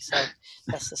 do we? So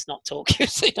let's not talk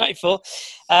USA '94.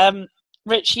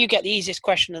 Rich, you get the easiest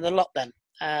question of the lot then.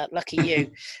 Lucky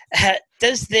you.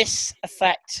 Does this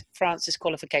affect France's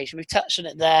qualification? We've touched on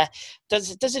it there.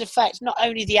 Does it affect not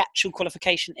only the actual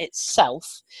qualification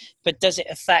itself, but does it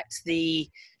affect the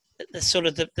sort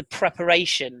of the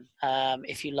preparation,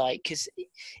 if you like? Because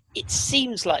it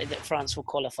seems like that France will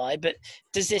qualify, but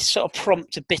does this sort of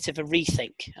prompt a bit of a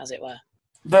rethink, as it were?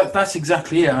 That's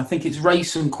exactly it. I think it's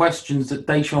raised some questions that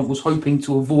Deschamps was hoping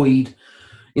to avoid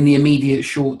in the immediate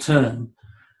short term.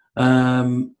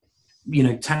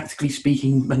 Tactically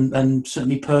speaking, and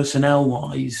certainly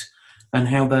personnel-wise, and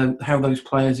how those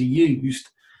players are used.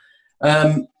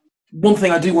 One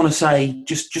thing I do want to say,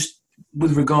 just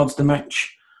with regards to the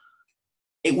match,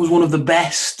 it was one of the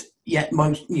best, yet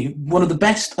one of the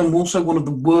best, and also one of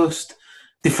the worst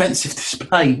defensive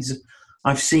displays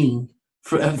I've seen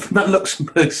from that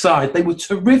Luxembourg side. They were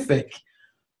terrific,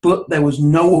 but there was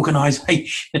no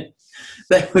organisation.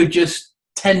 They were just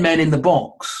 10 men in the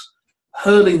box,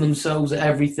 hurling themselves at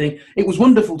everything. It was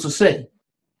wonderful to see.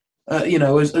 As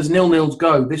 0-0s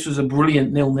go, this was a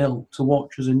brilliant 0-0 to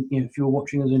watch if you were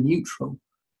watching as a neutral.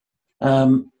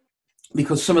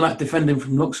 Because some of that defending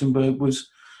from Luxembourg was,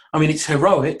 it's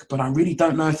heroic, but I really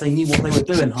don't know if they knew what they were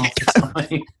doing half the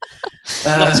time.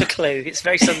 Not a clue. It's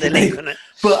very Sunday League, isn't it?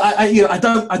 But I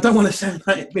don't want to sound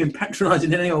like being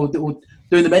patronising or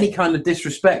doing them any kind of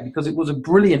disrespect, because it was a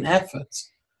brilliant effort.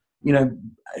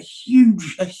 A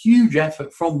huge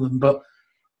effort from them, but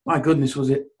my goodness, was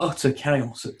it utter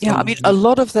chaos at times. A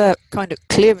lot of their kind of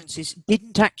clearances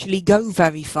didn't actually go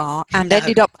very far and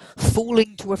ended up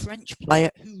falling to a French player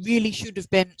who really should have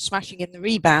been smashing in the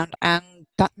rebound, and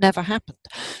that never happened.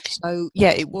 So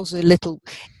it was a little.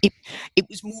 It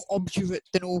was more obdurate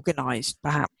than organised,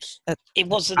 perhaps. It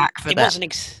wasn't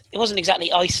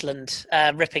exactly Iceland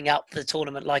ripping up the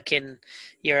tournament like in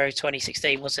Euro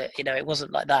 2016, was it? It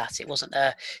wasn't like that. It wasn't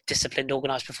a disciplined,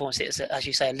 organised performance. It was, as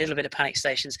you say, a little bit of panic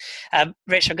stations.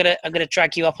 Rich, I'm gonna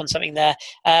drag you up on something there.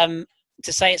 To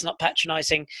say it's not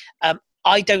patronising.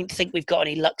 I don't think we've got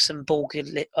any Luxembourg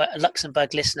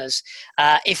listeners.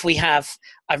 If we have,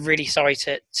 I'm really sorry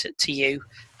to you,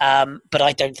 but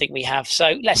I don't think we have.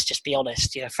 So let's just be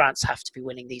honest. France have to be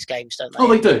winning these games, don't they? Oh,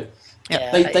 they do.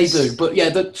 Yeah, they do. But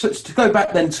to go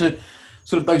back then to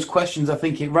sort of those questions, I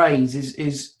think it raises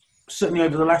is certainly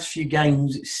over the last few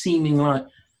games, it's seeming like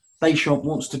Deschamps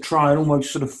wants to try an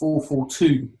almost sort of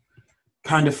 4-4-2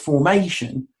 kind of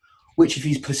formation, which if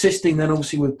he's persisting then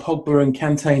obviously with Pogba and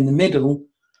Kante in the middle,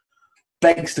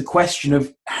 begs the question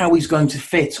of how he's going to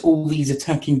fit all these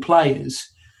attacking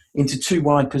players into 2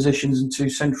 wide positions and 2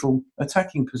 central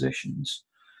attacking positions.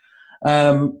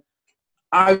 I,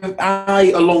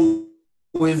 along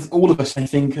with all of us, I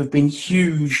think, have been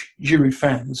huge Giroud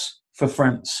fans for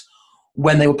France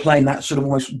when they were playing that sort of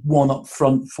almost one up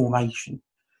front formation.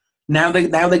 Now they're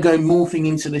going morphing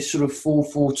into this sort of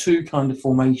 4-4-2 kind of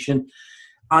formation.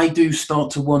 I do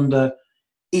start to wonder,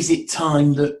 is it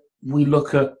time that we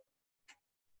look at,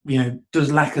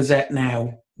 does Lacazette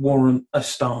now warrant a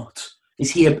start?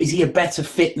 Is he a better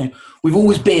fit now? We've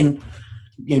always been,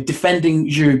 defending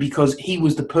Giroud because he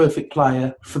was the perfect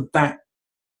player for that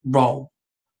role.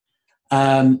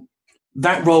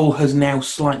 That role has now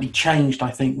slightly changed,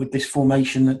 I think, with this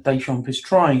formation that Deschamps is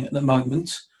trying at the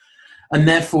moment. And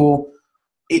therefore,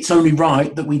 it's only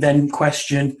right that we then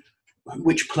question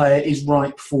which player is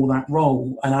right for that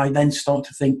role. And I then start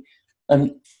to think,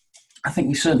 and I think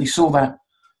we certainly saw that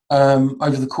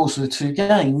over the course of the 2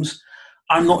 games,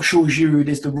 I'm not sure Giroud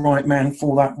is the right man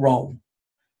for that role.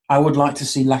 I would like to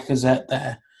see Lacazette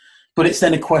there. But it's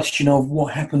then a question of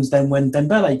what happens then when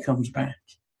Dembele comes back.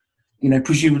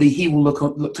 Presumably he will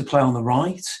look to play on the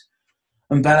right.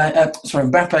 And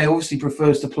Mbappe obviously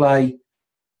prefers to play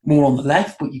more on the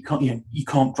left, but you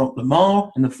can't drop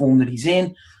Lemar in the form that he's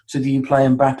in. So do you play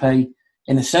Mbappe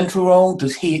in a central role? Do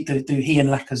he and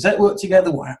Lacazette work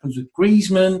together? What happens with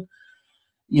Griezmann?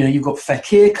 You've got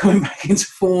Fekir coming back into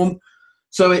form.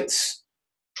 So it's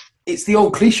the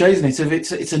old cliche, isn't it?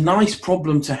 It's a nice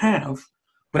problem to have,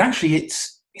 but actually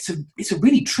it's a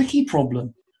really tricky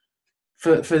problem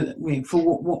for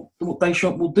what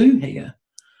Deschamps will do here.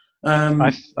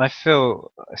 I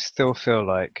still feel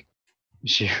like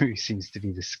Giroud seems to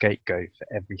be the scapegoat for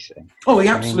everything. Oh, he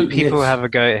absolutely is. People have a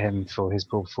go at him for his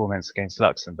poor performance against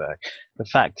Luxembourg. The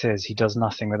fact is, he does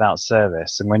nothing without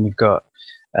service, and when you've got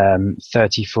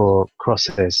 34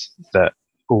 crosses that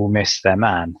all miss their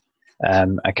man,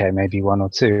 okay, maybe 1 or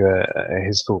 2 are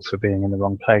his fault for being in the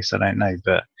wrong place. I don't know,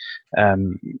 but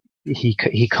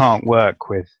he can't work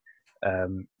with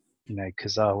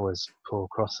Kazawa's poor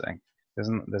crossing.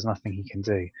 There's nothing he can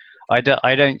do. I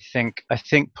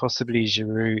think possibly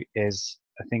Giroud is.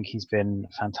 I think he's been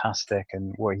fantastic,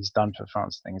 and what he's done for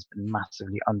France, I think, has been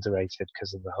massively underrated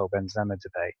because of the whole Benzema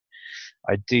debate.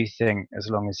 I do think as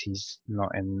long as he's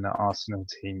not in the Arsenal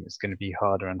team, it's going to be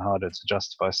harder and harder to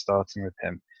justify starting with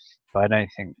him. But I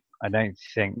don't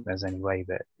think there's any way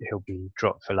that he'll be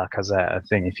dropped for Lacazette. I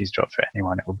think if he's dropped for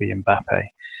anyone, it will be Mbappe.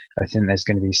 I think there's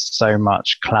going to be so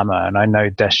much clamour, and I know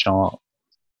Deschamps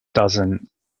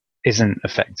isn't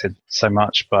affected so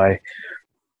much by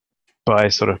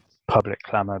sort of public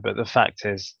clamour, but the fact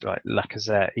is, like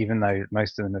Lacazette, even though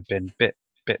most of them have been bit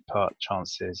part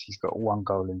chances, he's got 1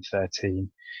 goal in 13.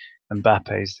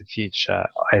 Mbappe is the future.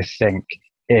 I think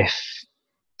if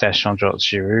Deschamps drops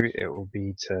Giroud, it will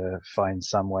be to find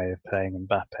some way of playing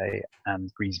Mbappe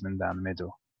and Griezmann down the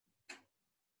middle.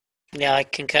 Yeah, I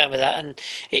concur with that. And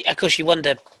of course, you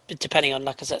wonder, depending on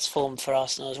Lacazette's form for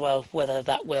Arsenal as well, whether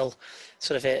that will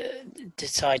sort of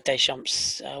decide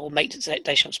Deschamps or make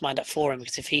Deschamps' mind up for him.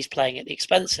 Because if he's playing at the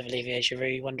expense of Olivier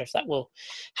Giroud, you wonder if that will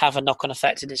have a knock-on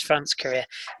effect in his France career.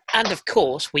 And of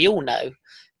course, we all know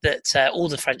that all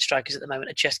the French strikers at the moment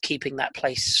are just keeping that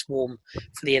place warm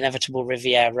for the inevitable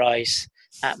Rivière rise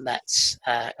at Metz.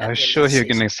 I was sure you were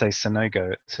going to say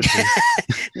Sonogo.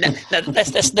 No,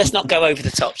 let's not go over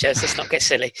the top, Jez. Let's not get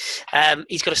silly.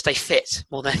 He's got to stay fit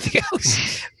more than anything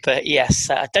else. But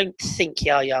yes, I don't think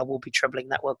Yaya will be troubling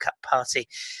that World Cup party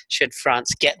should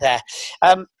France get there.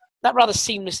 That rather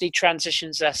seamlessly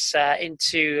transitions us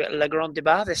into Le Grand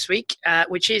Débat this week,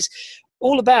 which is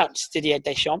all about Didier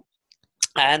Deschamps.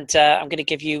 And I'm going to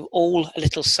give you all a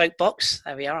little soapbox.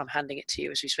 There we are. I'm handing it to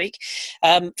you as we speak.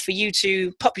 For you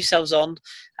to pop yourselves on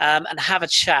and have a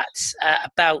chat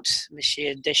about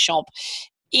Monsieur Deschamps.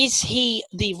 Is he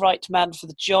the right man for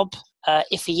the job?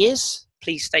 If he is,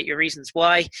 please state your reasons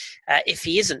why. If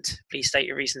he isn't, please state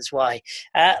your reasons why.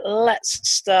 Let's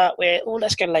start with.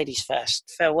 Let's go ladies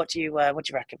first. Phil, what do you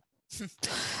reckon?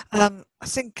 I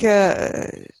think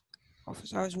I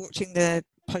was watching the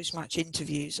post-match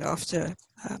interviews after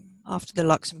the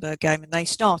Luxembourg game, and they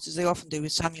start, as they often do,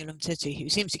 with Samuel Umtiti, who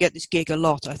seems to get this gig a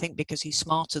lot, I think because he's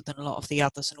smarter than a lot of the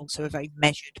others and also a very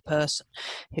measured person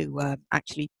who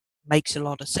actually makes a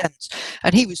lot of sense.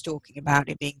 And he was talking about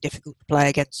it being difficult to play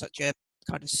against such a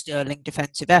kind of sterling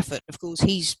defensive effort. Of course,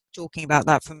 he's talking about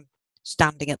that from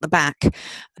standing at the back,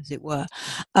 as it were.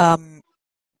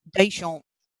 Deschamps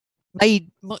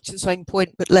made much the same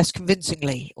point, but less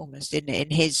convincingly, almost in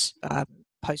his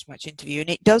post-match interview. And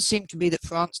it does seem to be that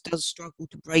France does struggle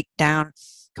to break down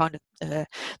kind of the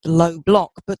low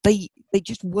block, but they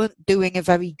just weren't doing a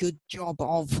very good job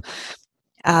of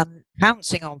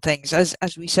pouncing on things.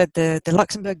 As we said, the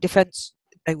Luxembourg defence,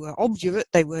 they were obdurate,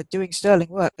 they were doing sterling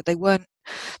work, but they weren't,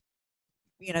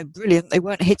 brilliant. They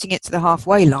weren't hitting it to the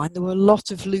halfway line. There were a lot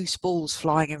of loose balls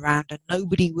flying around and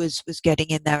nobody was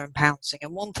getting in there and pouncing.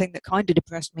 And one thing that kind of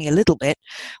depressed me a little bit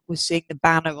was seeing the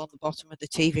banner on the bottom of the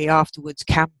TV afterwards,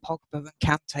 can Pogba and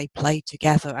Kante play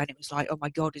together? And it was like, oh my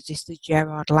God, is this the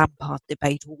Gerrard Lampard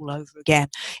debate all over again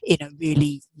in a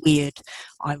really weird,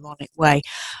 ironic way?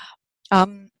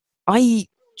 I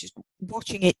just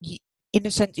watching it, in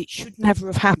a sense, it should never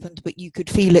have happened, but you could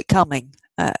feel it coming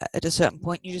at a certain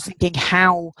point. You're just thinking,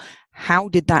 how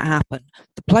did that happen?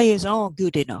 The players are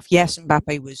good enough. Yes,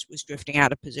 Mbappe was drifting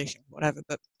out of position, whatever,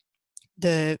 but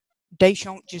the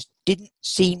Deschamps just didn't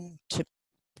seem to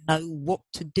know what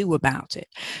to do about it.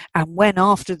 And when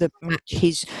after the match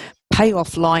his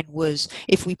payoff line was,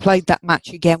 if we played that match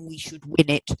again we should win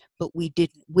it, but we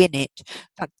didn't win it,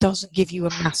 that doesn't give you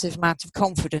a massive amount of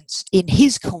confidence in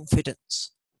his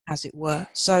confidence, as it were.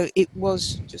 So it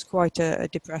was just quite a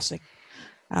depressing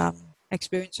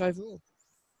experience overall.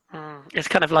 It's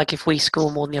kind of like, if we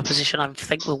score more than the opposition, I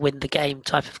think we'll win the game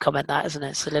type of comment, that, isn't it?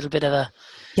 It's a little bit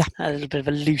of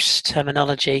a loose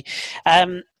terminology.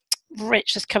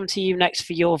 Rich, let's come to you next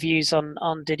for your views on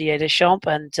Didier Deschamps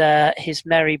and his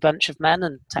merry bunch of men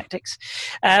and tactics.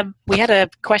 We had a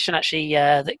question actually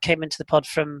that came into the pod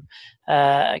from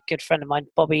a good friend of mine,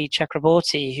 Bobby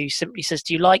Chakraborty, who simply says,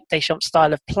 do you like Deschamps'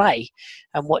 style of play?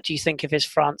 And what do you think of his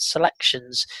France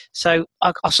selections? So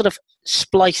I'll sort of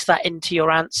splice that into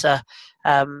your answer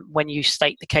when you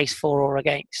state the case for or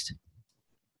against.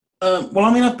 Well,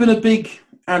 I mean, I've been a big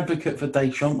advocate for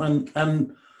Deschamps,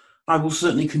 and I will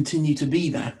certainly continue to be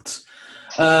that.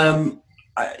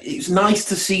 It's nice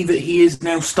to see that he is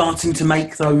now starting to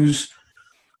make those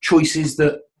choices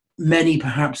that many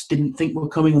perhaps didn't think were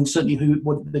coming, and certainly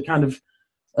what the kind of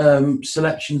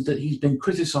selections that he's been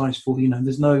criticised for.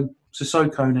 There's no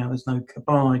Sissoko now, there's no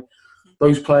Cabaye.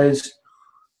 Those players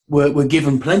were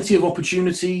given plenty of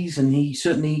opportunities, and he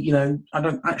certainly, I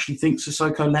don't actually think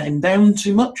Sissoko let him down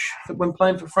too much when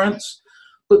playing for France.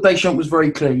 But Deschamps was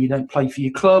very clear: you don't play for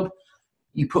your club.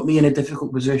 You put me in a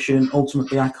difficult position.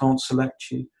 Ultimately, I can't select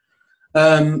you.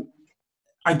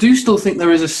 I do still think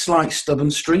there is a slight stubborn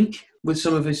streak with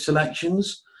some of his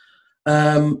selections.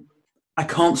 I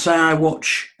can't say I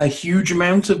watch a huge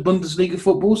amount of Bundesliga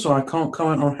football, so I can't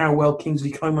comment on how well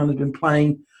Kingsley Coman has been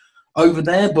playing over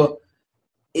there, but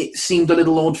it seemed a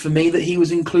little odd for me that he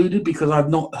was included, because I've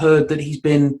not heard that he's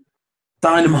been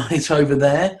dynamite over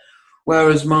there.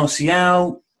 Whereas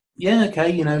Martial,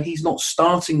 he's not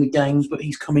starting the games, but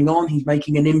he's coming on, he's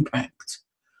making an impact.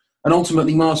 And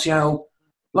ultimately, Martial,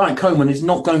 like Coman, is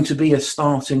not going to be a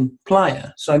starting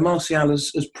player. So Martial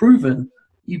has proven,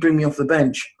 you bring me off the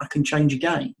bench, I can change a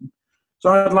game.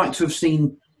 So I'd like to have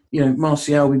seen,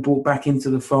 Martial be brought back into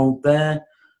the fold there.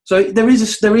 So there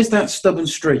is that stubborn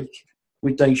streak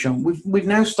with Deschamps. We've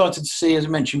now started to see, as I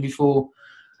mentioned before,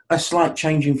 a slight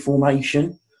change in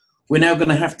formation. We're now going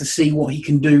to have to see what he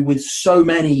can do with so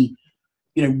many,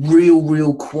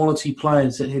 real quality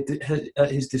players at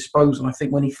his disposal. I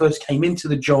think when he first came into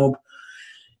the job,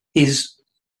 his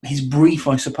brief,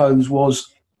 I suppose,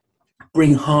 was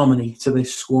bring harmony to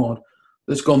this squad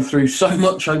that's gone through so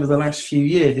much over the last few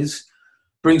years.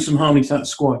 Bring some harmony to that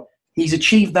squad. He's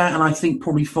achieved that, and I think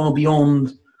probably far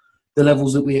beyond the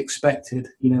levels that we expected.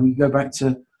 We go back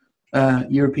to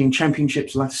European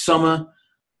Championships last summer.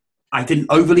 I didn't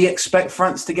overly expect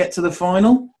France to get to the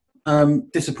final.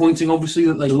 Disappointing, obviously,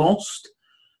 that they lost,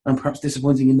 and perhaps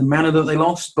disappointing in the manner that they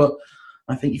lost. But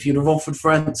I think if you'd have offered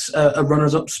France a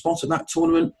runners-up spot at that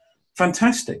tournament,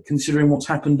 fantastic, considering what's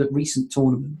happened at recent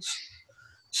tournaments.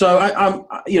 So,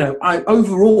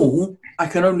 overall, I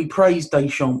can only praise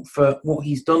Deschamps for what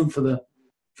he's done for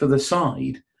the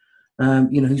side.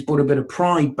 He's brought a bit of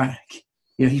pride back.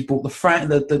 He's brought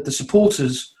the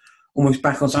supporters almost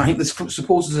back on. So I think the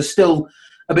supporters are still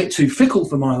a bit too fickle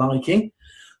for my liking,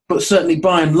 but certainly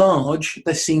by and large,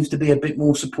 there seems to be a bit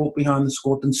more support behind the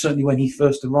squad than certainly when he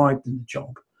first arrived in the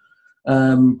job,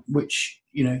 which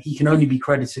he can only be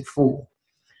credited for.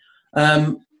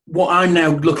 What I'm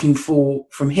now looking for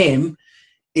from him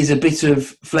is a bit of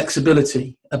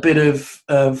flexibility, a bit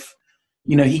of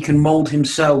he can mould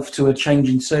himself to a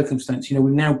changing circumstance.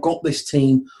 We've now got this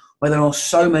team where there are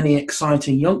so many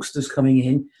exciting youngsters coming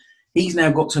in. He's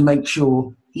now got to make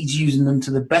sure He's using them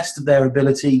to the best of their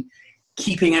ability,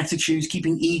 keeping attitudes,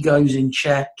 keeping egos in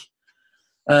check,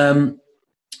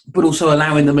 but also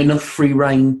allowing them enough free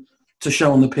rein to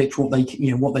show on the pitch what they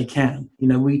can.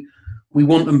 We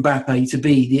want Mbappe to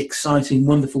be the exciting,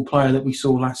 wonderful player that we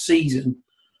saw last season.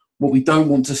 What we don't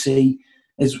want to see,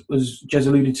 as Jez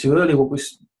alluded to earlier, what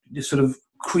was just sort of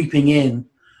creeping in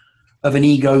of an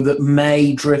ego that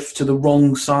may drift to the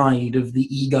wrong side of the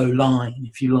ego line,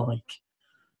 if you like.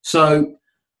 So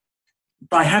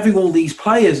by having all these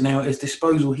players now at his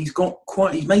disposal, he's been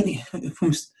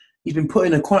put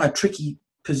in quite a tricky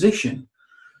position.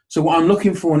 So what I'm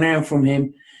looking for now from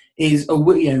him is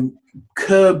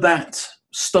curb that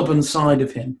stubborn side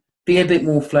of him, be a bit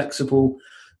more flexible,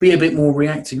 be a bit more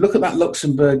reactive. Look at that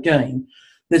Luxembourg game.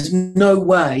 There's no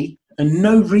way and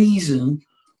no reason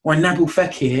why Nabil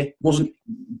Fekir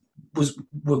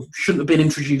shouldn't have been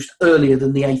introduced earlier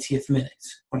than the 80th minute,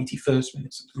 or 81st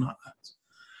minute, something like that.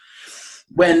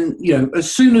 When,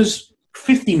 as soon as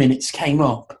 50 minutes came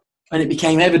up and it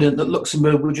became evident that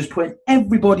Luxembourg were just putting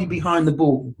everybody behind the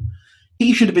ball,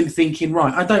 he should have been thinking,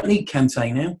 right, I don't need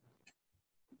Kante now.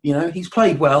 He's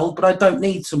played well, but I don't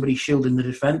need somebody shielding the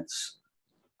defence.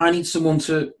 I need someone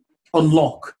to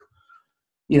unlock,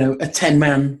 a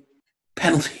 10-man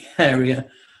penalty area.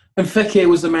 And Fekir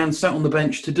was the man sat on the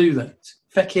bench to do that.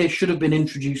 Fekir should have been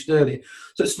introduced earlier.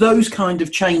 So it's those kind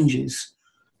of changes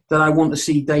that I want to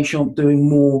see Deschamps doing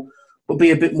more, but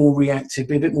be a bit more reactive,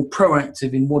 be a bit more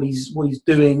proactive in what he's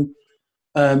doing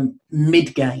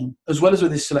mid-game, as well as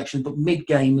with his selection, but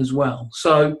mid-game as well.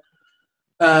 So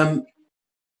the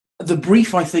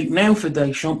brief, I think, now for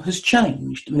Deschamps has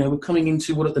changed. We're coming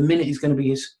into what at the minute is going to be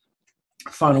his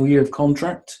final year of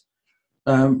contract.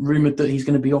 Rumoured that he's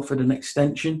going to be offered an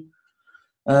extension.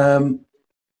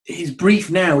 His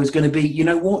brief now is going to be,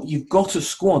 you've got a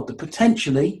squad that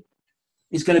potentially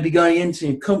is going to be going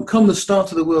into, come the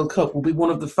start of the World Cup, will be one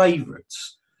of the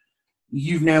favourites.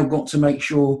 You've now got to make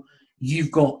sure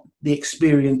you've got the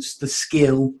experience, the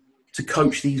skill to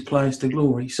coach these players to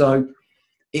glory. So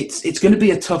it's going to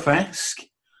be a tough ask,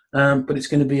 but it's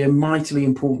going to be a mightily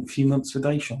important few months for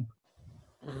Deschamps.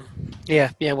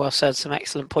 Yeah, well said. Some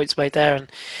excellent points made there.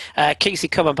 And Kingsley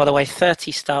Coman, by the way,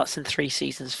 30 starts in 3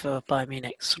 seasons for Bayern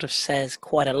Munich sort of says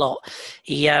quite a lot.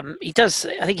 He does.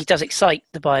 I think he does excite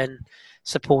the Bayern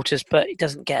supporters, but he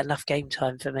doesn't get enough game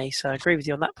time for me. So I agree with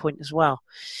you on that point as well.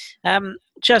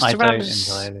 Just I to don't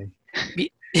entirely.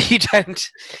 You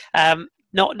don't.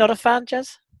 Not a fan,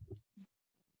 Jez?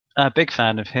 A big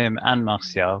fan of him and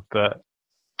Martial, but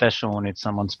Deschamps wanted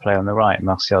someone to play on the right.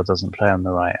 Martial doesn't play on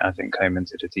the right. I think Koeman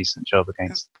did a decent job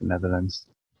against the Netherlands.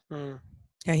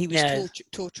 Yeah, he was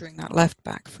torturing that left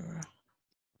back for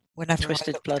whenever.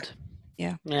 Twisted blood.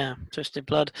 Yeah, twisted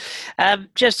blood.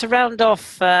 Just to round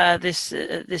off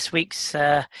this week's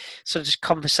sort of just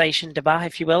conversation, debate,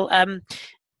 if you will.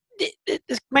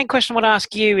 The main question I want to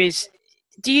ask you is: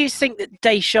 do you think that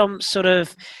Deschamps' sort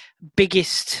of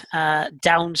biggest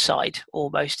downside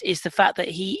almost is the fact that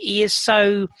he is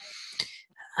so,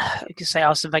 you could say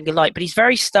Arsene Wenger light, but he's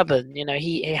very stubborn.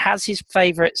 He has his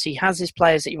favourites, he has his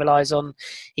players that he relies on,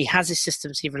 he has his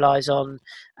systems he relies on.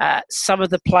 Some of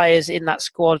the players in that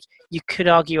squad you could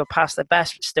argue are past their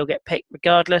best but still get picked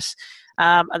regardless.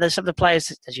 And there's some of the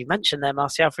players, as you mentioned there,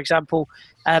 Martial, for example,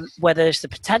 where there's the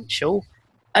potential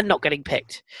and not getting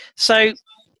picked. So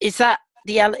is there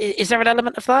an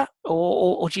element of that,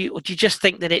 or do you just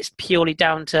think that it's purely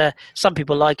down to some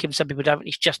people like him, some people don't, and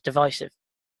he's just divisive?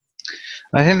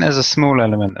 I think there's a small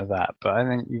element of that, but I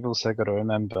think you've also got to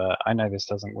remember, I know this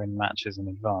doesn't win matches in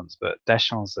advance, but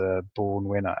Deschamps' a born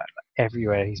winner.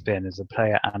 Everywhere he's been as a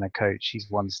player and a coach, he's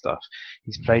won stuff.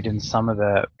 He's played in some of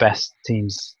the best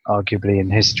teams, arguably, in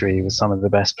history, with some of the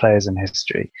best players in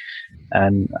history.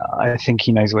 And I think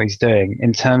he knows what he's doing.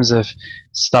 In terms of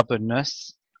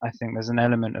stubbornness, I think there's an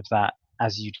element of that,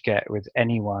 as you'd get with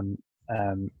anyone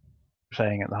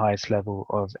playing at the highest level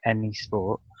of any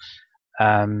sport.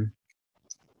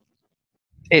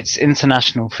 It's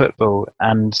international football,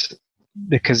 and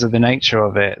because of the nature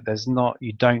of it,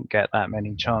 you don't get that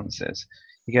many chances.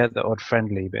 You get the odd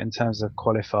friendly, but in terms of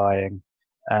qualifying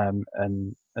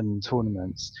and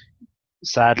tournaments,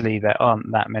 sadly there aren't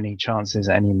that many chances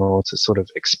anymore to sort of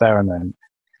experiment.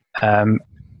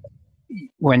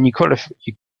 When you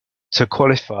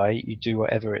qualify, you do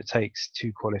whatever it takes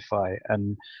to qualify,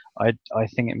 and I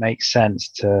think it makes sense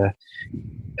to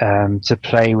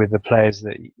play with the players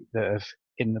that have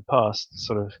in the past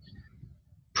sort of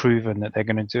proven that they're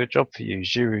going to do a job for you.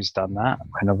 Giroud's done that,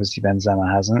 and obviously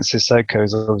Benzema hasn't. Sissoko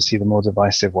is obviously the more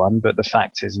divisive one, but the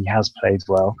fact is he has played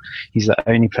well. He's the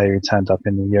only player who turned up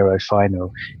in the Euro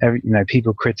final.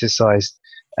 People criticised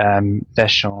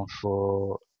Deschamps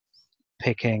for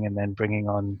picking and then bringing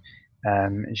on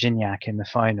Gignac in the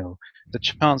final. The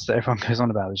chance that everyone goes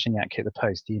on about that Gignac hit the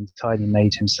post, he entirely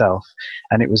made himself.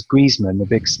 And it was Griezmann, the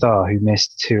big star, who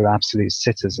missed 2 absolute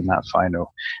sitters in that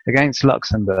final. Against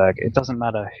Luxembourg, it doesn't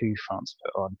matter who France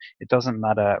put on. It doesn't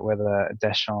matter whether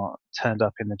Deschamps turned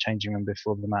up in the changing room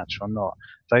before the match or not.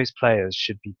 Those players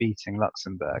should be beating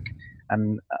Luxembourg.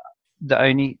 And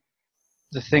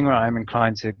the thing where I'm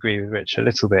inclined to agree with Rich a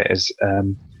little bit is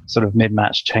sort of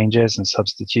mid-match changes and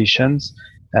substitutions.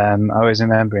 I always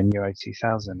remember in Euro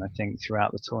 2000, I think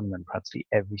throughout the tournament, practically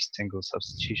every single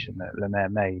substitution that Lemaire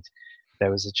made,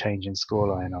 there was a change in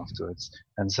scoreline afterwards.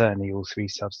 And certainly all 3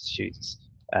 substitutes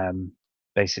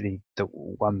basically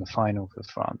won the final for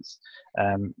France.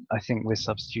 I think with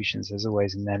substitutions, there's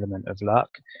always an element of luck.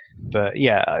 But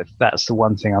yeah, that's the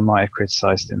one thing I might have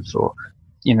criticised him for.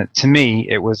 To me,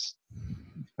 it was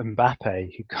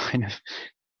Mbappe who kind of,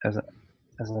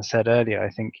 as I said earlier, I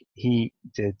think he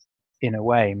did in a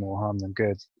way more harm than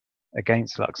good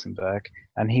against Luxembourg,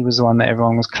 and he was the one that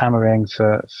everyone was clamouring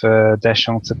for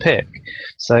Deschamps to pick.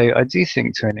 So I do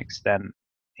think to an extent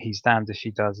he's damned if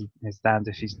he does, he's damned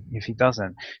if he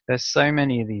doesn't. There's so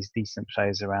many of these decent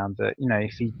players around that,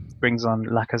 if he brings on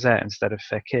Lacazette instead of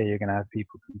Fekir, you're going to have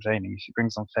people complaining. If he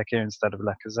brings on Fekir instead of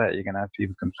Lacazette, you're going to have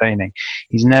people complaining.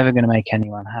 He's never going to make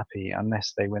anyone happy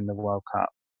unless they win the World Cup.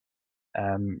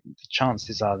 The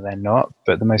chances are they're not,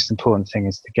 but the most important thing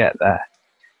is to get there.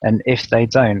 And if they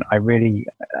don't, I'm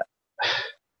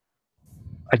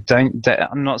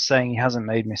not saying he hasn't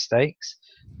made mistakes,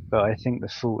 but I think the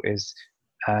fault is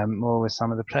more with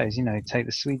some of the players. Take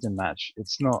the Sweden match.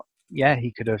 It's not,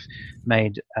 he could have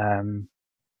made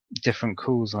different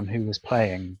calls on who was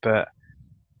playing, but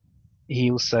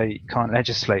he also can't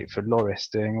legislate for Lloris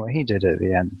doing what he did at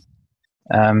the end.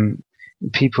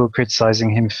 People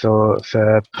criticising him for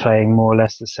playing more or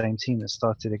less the same team that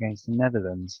started against the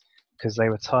Netherlands because they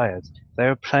were tired. They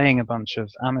were playing a bunch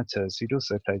of amateurs who'd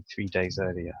also played 3 days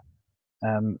earlier.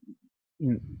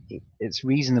 It's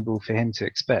reasonable for him to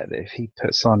expect that if he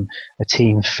puts on a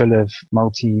team full of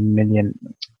multi-million,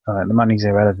 the money's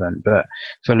irrelevant, but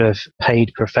full of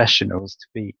paid professionals to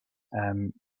beat,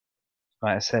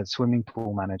 like I said, swimming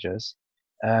pool managers,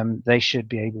 they should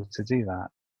be able to do that.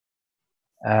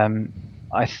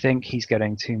 I think he's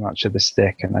getting too much of the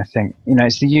stick, and I think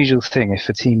it's the usual thing. If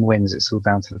a team wins, it's all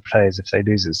down to the players. If they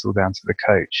lose, it's all down to the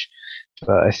coach.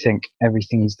 But I think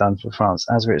everything he's done for France,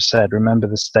 as Rich said, remember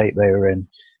the state they were in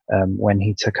when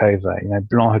he took over.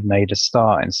 Blanc had made a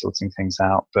start in sorting things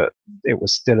out, but it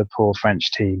was still a poor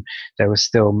French team. There were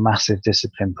still massive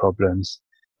discipline problems.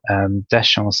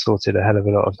 Deschamps sorted a hell of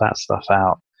a lot of that stuff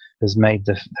out, has made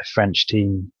the French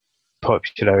team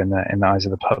popular in the eyes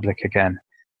of the public again.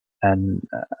 And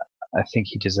I think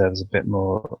he deserves a bit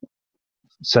more,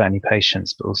 certainly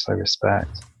patience, but also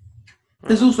respect.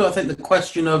 There's also, I think, the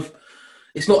question of,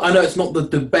 I know it's not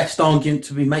the best argument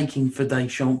to be making for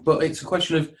Deschamps, but it's a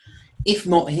question of, if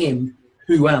not him,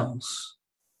 who else?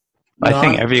 I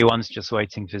think everyone's just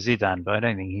waiting for Zidane, but I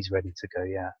don't think he's ready to go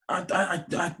yet.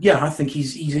 I think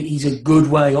he's a good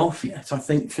way off yet. I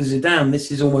think for Zidane, this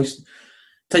is almost,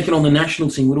 taking on the national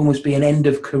team would almost be an end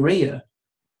of career.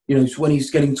 So when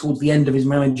he's getting towards the end of his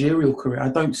managerial career, I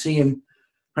don't see him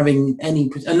having any,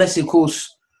 unless, of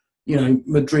course,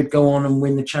 Madrid go on and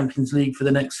win the Champions League for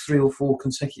the next 3 or 4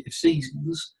 consecutive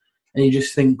seasons, and he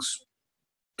just thinks,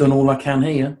 done all I can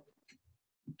here.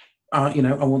 I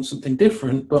want something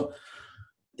different, but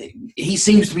he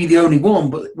seems to be the only one.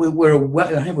 But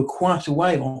we're quite a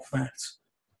way off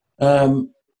that.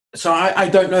 So I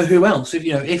don't know who else.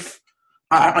 If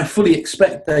I fully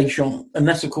expect Deschamps,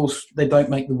 unless of course they don't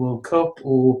make the World Cup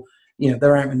or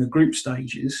they're out in the group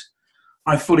stages,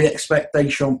 I fully expect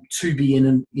Deschamps to be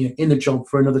in the job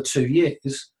for another 2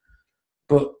 years.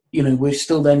 But we're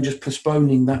still then just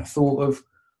postponing that thought of,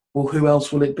 well, who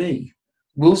else will it be?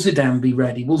 Will Zidane be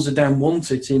ready? Will Zidane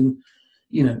want it in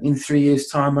 3 years'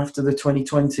 time after the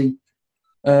 2020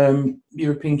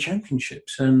 European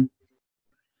Championships? And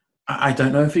I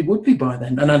don't know if he would be by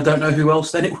then, and I don't know who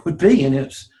else then it would be. And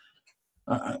it's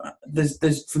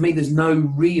for me, there's no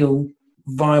real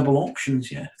viable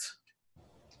options yet.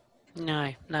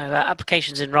 No.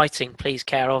 Applications in writing, please,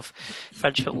 care of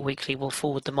French Football Weekly. Will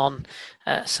forward them on.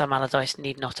 Sam Allardyce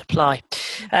need not apply.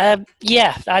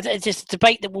 It's just a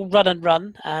debate that will run and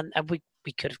run, and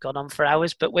we could have gone on for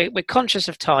hours, but we're conscious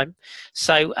of time.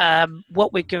 So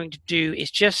what we're going to do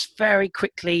is just very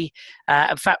quickly,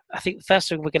 in fact, I think the first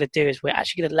thing we're going to do is we're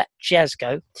actually going to let Jez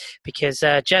go, because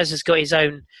Jez has got his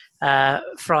own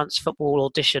France football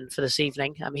audition for this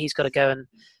evening. He's got to go and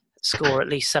score at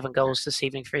least 7 goals this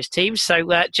evening for his team. So,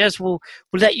 Jez, we'll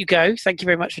let you go. Thank you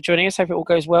very much for joining us. Hope it all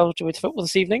goes well with football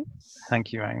this evening.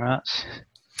 Thank you very much.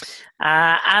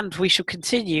 And we shall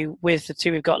continue with the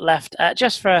 2 we've got left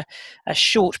just for a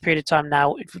short period of time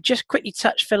now. If we just quickly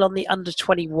touch, Phil, on the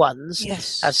under-21s.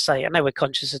 Yes. As I say, I know we're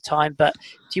conscious of time, but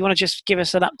do you want to just give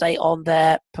us an update on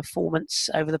their performance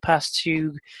over the past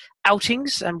 2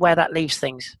 outings and where that leaves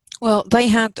things? Well, they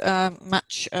had a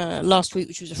match last week,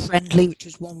 which was a friendly, which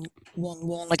was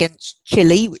 1-1 against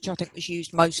Chile, which I think was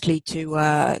used mostly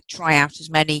to try out as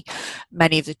many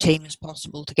of the teams as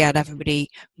possible to get everybody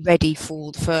ready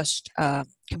for the first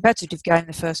competitive game.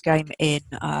 The first game in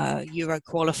Euro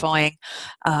qualifying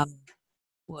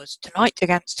was tonight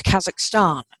against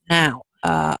Kazakhstan. Now,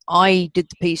 I did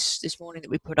the piece this morning that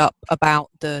we put up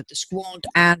about the squad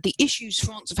and the issues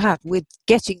France have had with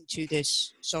getting to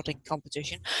this sodding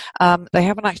competition. They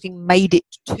haven't actually made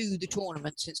it to the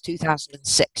tournament since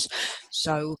 2006.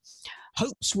 So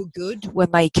hopes were good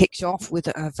when they kicked off with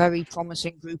a very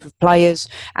promising group of players,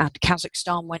 and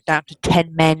Kazakhstan went down to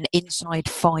 10 men inside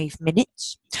 5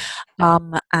 minutes.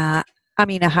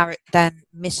 Amina Harit then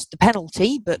missed the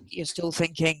penalty, but you're still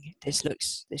thinking this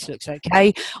looks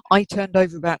okay. I turned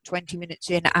over about 20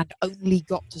 minutes in and only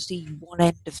got to see one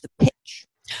end of the pitch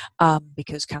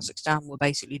because Kazakhstan were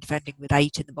basically defending with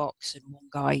 8 in the box and one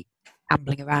guy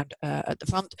ambling around at the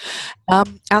front.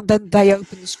 And then they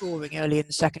opened the scoring early in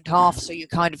the second half, so you're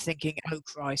kind of thinking, oh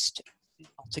Christ,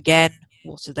 not again.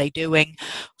 What are they doing?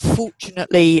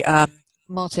 Fortunately,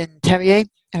 Martin Terrier,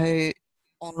 who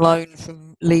on loan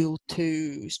from Lille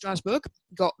to Strasbourg,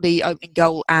 got the opening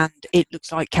goal, and it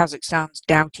looks like Kazakhstan's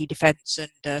doughty defence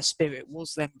and spirit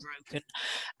was then broken,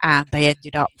 and they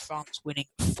ended up France winning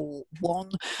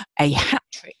 4-1, a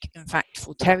hat-trick in fact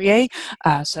for Terrier,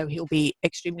 so he'll be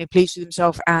extremely pleased with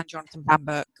himself, and Jonathan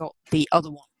Bamber got the other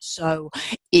one. So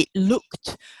it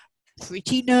looked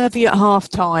pretty nervy at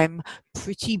half-time,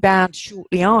 pretty bad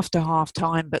shortly after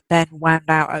half-time, but then wound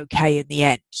out okay in the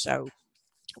end. So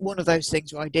one of those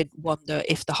things where I did wonder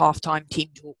if the halftime team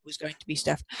talk was going to be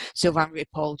Sylvain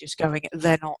Ripoll just going,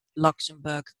 they're not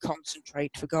Luxembourg,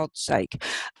 concentrate for God's sake.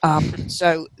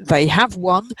 So they have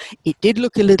won. It did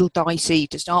look a little dicey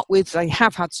to start with. They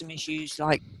have had some issues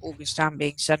like Augustin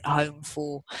being sent home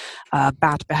for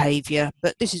bad behaviour,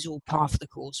 but this is all par for the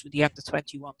course with the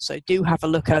under-21. So do have a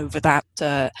look over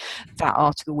that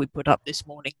article we put up this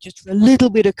morning, just for a little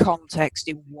bit of context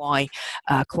in why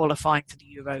qualifying for the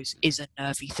Euros is a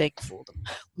nervy thing for them.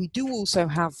 We do also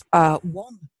have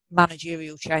one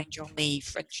managerial change on the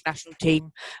French national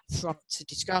team front to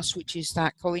discuss, which is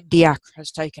that Corinne Diacre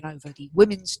has taken over the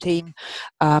women's team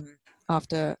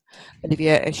after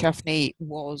Olivier Echafny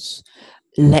was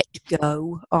let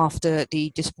go after the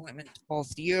disappointment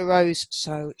of the Euros.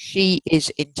 So she is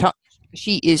in touch.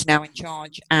 She is now in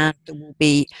charge, and there will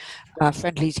be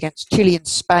friendlies against Chile and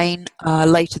Spain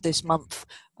later this month,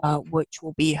 which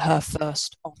will be her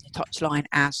first on the touchline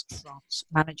as France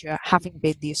manager, having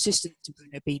been the assistant to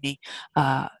Bruno Bini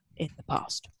in the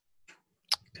past.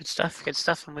 Good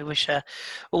stuff, and we wish her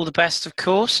all the best, of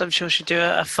course. I'm sure she'll do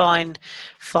a fine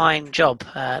job.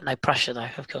 No pressure, though,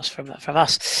 of course, from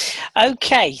us.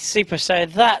 Okay, super. So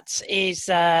that is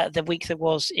the week that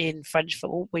was in French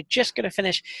football. We're just going to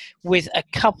finish with a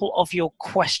couple of your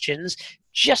questions.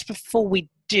 Just before we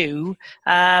do,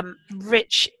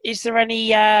 Rich, is there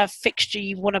any fixture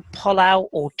you want to pull out,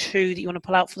 or two that you want to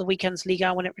pull out for the weekend's Ligue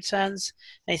 1 when it returns?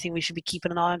 Anything we should be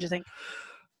keeping an eye on, do you think?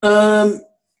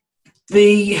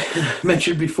 The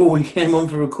mentioned before we came on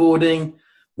for recording,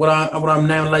 what I'm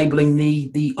now labelling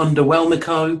the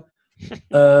underwhelmico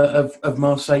of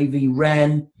Marseille v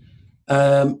Rennes.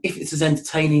 If it's as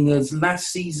entertaining as last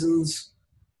season's,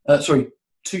 2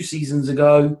 seasons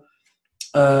ago,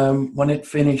 when it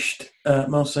finished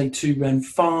Marseille 2, Rennes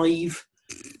 5,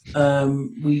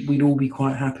 we'd all be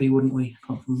quite happy, wouldn't we?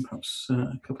 Apart from perhaps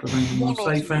a couple of random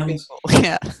Marseille fans.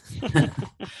 Yeah.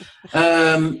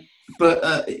 But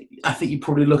I think you're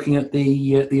probably looking at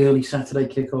the early Saturday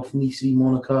kickoff, Nice v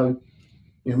Monaco.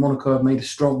 Monaco have made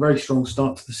a very strong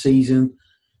start to the season.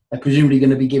 They're presumably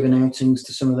going to be giving outings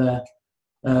to some of their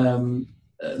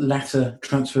latter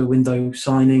transfer window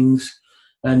signings.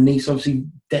 And Nice obviously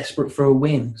desperate for a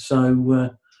win.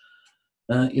 So,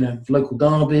 local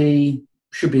derby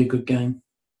should be a good game.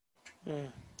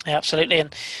 Yeah, absolutely,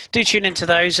 and do tune into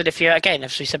those. And if you're, again,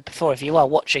 as we said before, if you are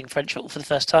watching French football for the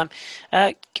first time,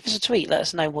 give us a tweet. Let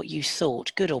us know what you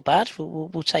thought, good or bad.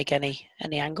 We'll take any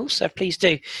angles. So please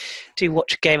do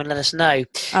watch a game and let us know.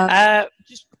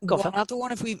 Just one other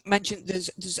one, if we mentioned, there's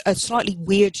a slightly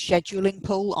weird scheduling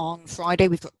pull on Friday.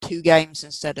 We've got 2 games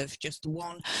instead of just the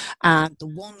one, and the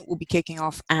one will be kicking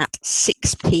off at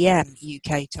 6 p.m.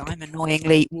 UK time.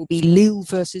 Annoyingly, will be Lille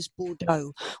versus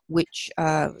Bordeaux, which,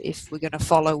 if we're going to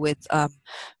follow with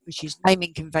Richie's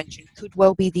naming convention, could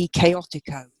well be the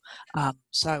Chaotico.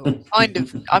 So I'm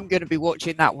going to be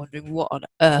watching that, wondering what on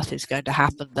earth is going to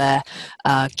happen there,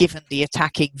 given the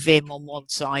attacking vim on one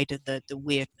side and the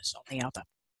weirdness on the other.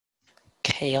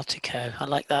 Chaotico, I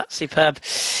like that. Superb.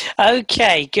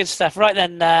 Okay, good stuff. Right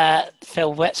then,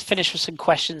 Phil, let's finish with some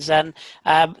questions then.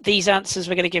 These answers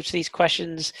we're going to give to these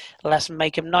questions, let's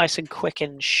make them nice and quick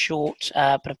and short,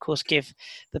 but of course give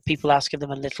the people asking them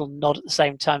a little nod at the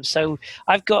same time. So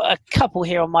I've got a couple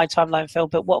here on my timeline, Phil,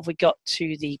 but what have we got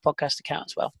to the podcast account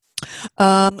as well?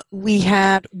 We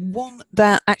had one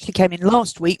that actually came in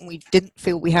last week, and we didn't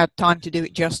feel we had time to do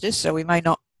it justice, so we may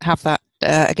not have that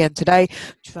again today,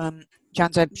 from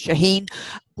Janzeb Shaheen.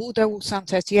 Bordeaux or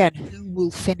Saint-Etienne, who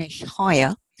will finish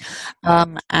higher?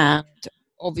 And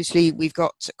obviously we've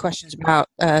got questions about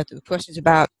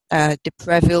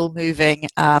Depreville moving,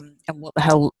 and what the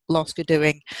hell LOSC are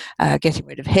doing, getting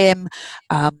rid of him,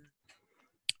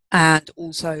 and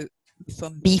also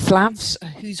from Beeflavs,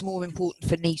 who's more important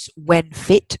for Nice when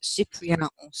fit, Cyprien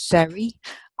or Seri?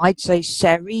 I'd say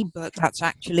Seri, but that's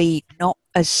actually not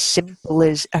as simple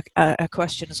as a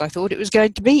question as I thought it was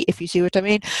going to be, if you see what I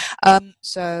mean.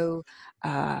 So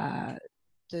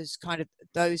there's kind of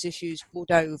those issues: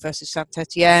 Bordeaux versus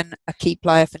Saint-Etienne, a key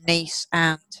player for Nice,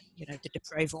 and the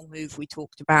Depreville move we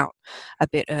talked about a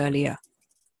bit earlier.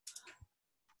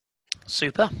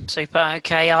 Super.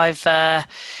 Okay, I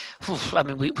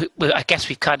guess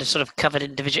we've kind of sort of covered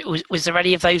individual. Was there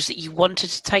any of those that you wanted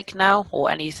to take now, or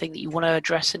anything that you want to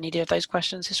address in any of those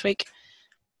questions this week?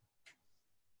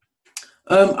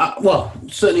 Well,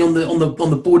 certainly on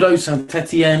the Bordeaux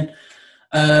Saint-Etienne,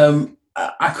 I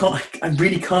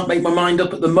really can't make my mind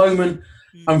up at the moment.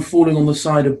 I'm falling on the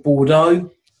side of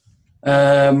Bordeaux.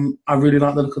 I really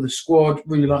like the look of the squad.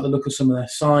 Really like the look of some of their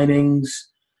signings.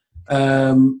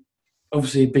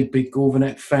 Obviously, a big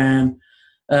Gourvenec fan.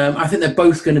 I think they're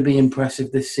both going to be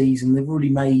impressive this season. They've already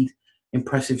made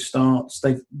impressive starts.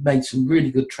 They've made some really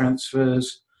good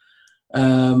transfers.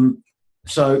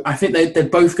 So I think they're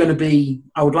both going to be,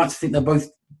 I would like to think they're both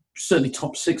certainly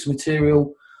top 6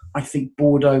 material. I think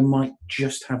Bordeaux might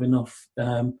just have enough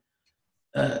when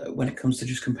it comes to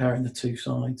just comparing the two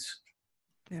sides.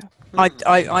 Yeah,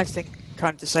 I think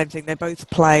kind of the same thing. They both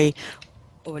play,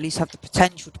 or at least have the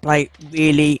potential to play,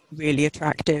 really, really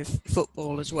attractive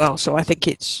football as well. So I think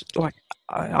it's, like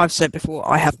I've said before,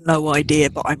 I have no idea,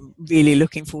 but I'm really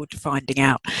looking forward to finding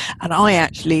out. And I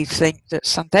actually think that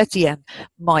Saint-Etienne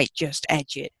might just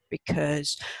edge it,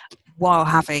 because while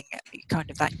having kind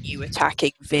of that new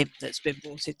attacking vim that's been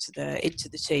brought into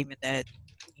the team and their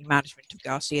new management of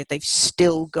Garcia, they've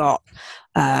still got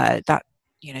that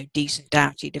decent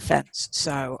Doughty defence.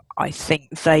 So I think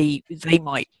they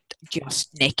might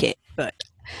just nick it, but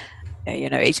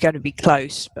it's going to be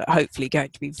close, but hopefully going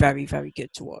to be very, very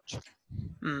good to watch.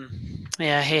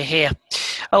 Yeah, here.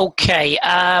 Okay,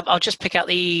 I'll just pick out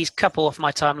these couple off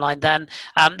my timeline then.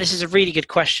 This is a really good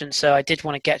question, so I did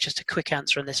want to get just a quick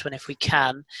answer on this one if we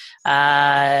can.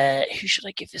 Who should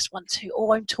I give this one to?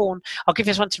 Oh, I'm torn. I'll give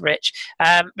this one to Rich.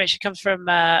 Rich, it comes from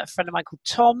a friend of mine called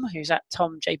Tom, who's at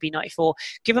TomJB94.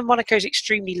 Given Monaco's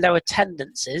extremely low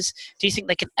attendances, do you think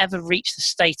they can ever reach the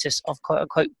status of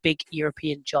quote-unquote big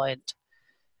European giant?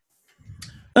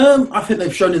 I think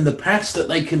they've shown in the past that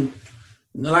they can.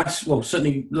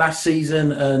 Certainly last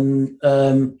season,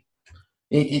 and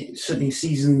certainly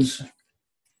seasons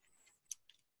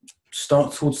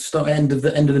towards the end of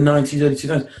the 90s, early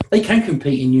 2000s. They can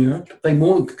compete in Europe. They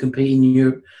more than compete in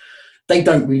Europe. They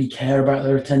don't really care about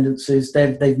their attendances.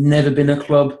 They've never been a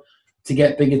club to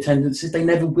get big attendances. They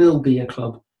never will be a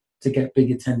club to get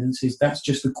big attendances. That's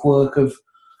just the quirk of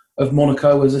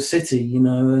Monaco as a city,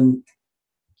 and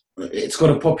it's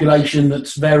got a population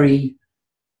that's very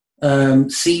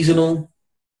seasonal.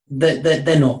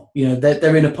 They're not.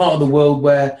 They're in a part of the world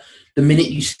where the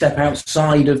minute you step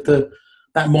outside of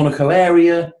that Monaco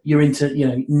area, you're into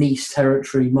Nice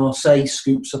territory. Marseille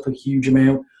scoops up a huge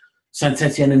amount.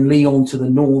 Saint-Etienne and Lyon to the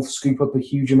north scoop up a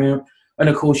huge amount, and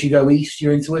of course you go east,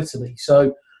 you're into Italy.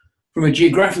 So from a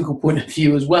geographical point of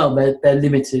view as well, they're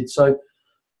limited. So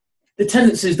the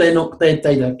attendances they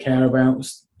don't care about.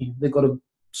 They've got a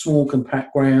small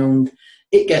compact ground.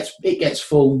 It gets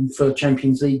full for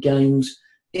Champions League games.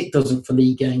 It doesn't for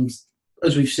league games.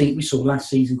 As we saw last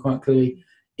season quite clearly,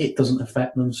 it doesn't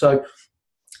affect them. So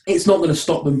it's not going to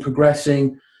stop them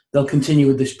progressing. They'll continue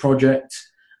with this project.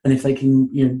 and if they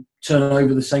can, turn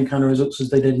over the same kind of results as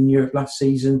they did in Europe last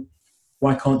season,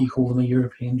 why can't you call them a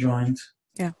European giant?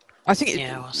 Yeah. I think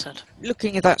well said.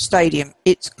 Looking at that stadium,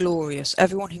 it's glorious.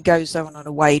 Everyone who goes there on an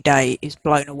away day is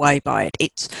blown away by it.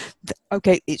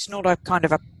 It's not a kind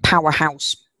of a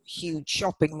powerhouse, huge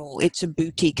shopping mall. It's a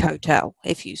boutique hotel,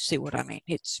 if you see what I mean.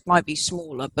 It might be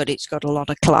smaller, but it's got a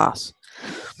lot of class.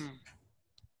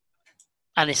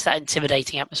 And it's that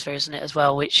intimidating atmosphere, isn't it, as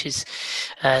well, which is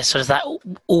sort of that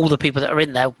all the people that are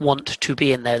in there want to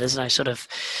be in there. There's no sort of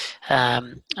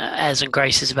airs and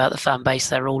graces about the fan base.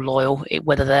 They're all loyal,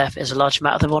 whether there's a large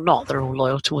amount of them or not. They're all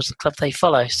loyal towards the club they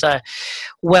follow. So,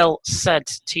 well said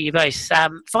to you both.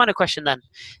 Final question then.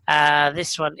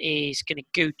 This one is going to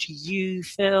go to you,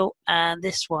 Phil, and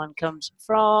this one comes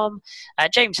from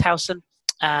James Howson.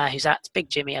 Who's at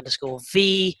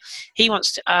BigJimmy_V. He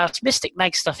wants to ask, Mystic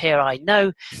Meg stuff here, I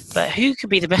know, but who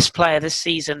could be the best player this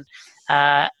season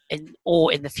in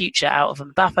the future out of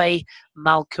Mbappe,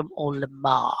 Malcolm, or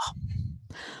Lemar?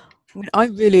 I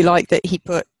really like that he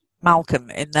put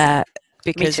Malcolm in there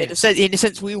because in a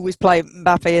sense we always play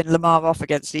Mbappe and Lemar off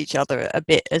against each other a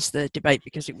bit as the debate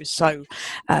because it was so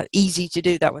easy to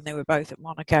do that when they were both at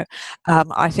Monaco.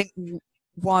 I think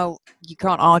while you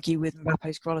can't argue with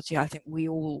Mbappe's quality, I think we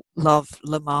all love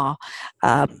Lemar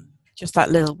just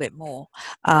that little bit more.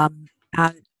 And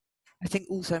I think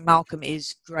also Malcolm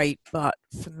is great, but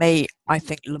for me, I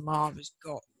think Lemar has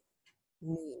got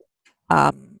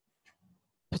more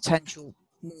potential,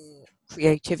 more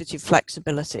creativity,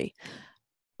 flexibility.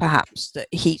 Perhaps that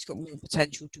he's got more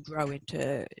potential to grow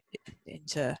into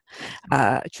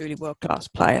a truly world-class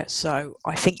player. So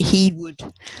I think he would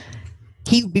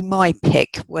be my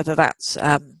pick, whether that's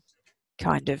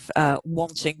kind of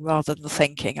wanting rather than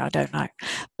thinking, I don't know.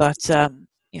 But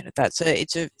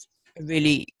it's a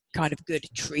really kind of good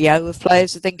trio of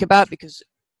players to think about because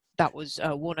that was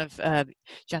one of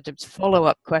Jantim's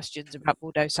follow-up questions about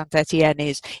Bordeaux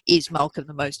Saint-Etienne is Malcolm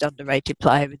the most underrated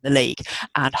player in the league?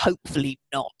 And hopefully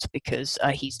not, because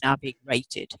he's now being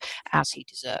rated as he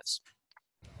deserves.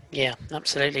 Yeah,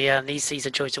 absolutely. Yeah, and he's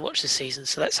a joy to watch this season.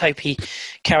 So let's hope he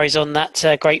carries on that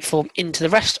great form into the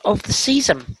rest of the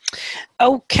season.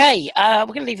 Okay, we're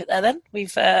going to leave it there then.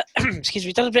 We've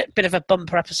we've done a bit of a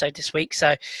bumper episode this week,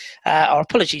 so our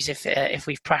apologies if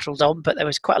we've prattled on, but there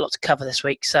was quite a lot to cover this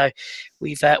week, so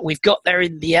we've got there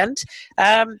in the end.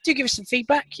 Do give us some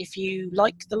feedback if you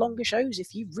like the longer shows.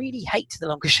 If you really hate the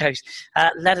longer shows,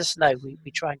 let us know.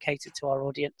 We try and cater to our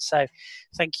audience. So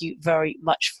thank you very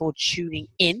much for tuning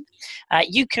in.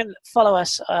 You can follow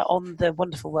us on the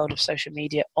wonderful world of social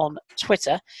media on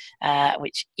Twitter,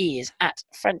 which is at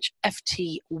French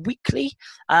FT Weekly.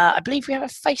 I believe we have a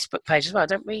Facebook page as well,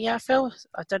 don't we, Phil?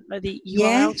 I don't know the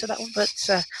URL to that one, but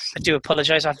I do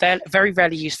apologise. I very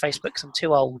rarely use Facebook because I'm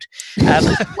too old.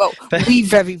 We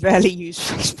very rarely use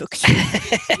Facebook.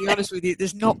 To be honest with you,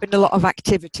 there's not been a lot of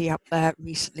activity up there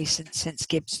recently since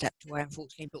Gibbs stepped away,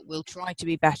 unfortunately, but we'll try to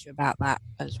be better about that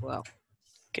as well.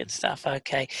 Good stuff.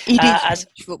 Okay. It is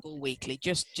French Football Weekly.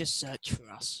 Just search for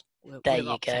us. There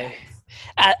you go.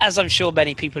 As I'm sure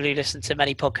many people who listen to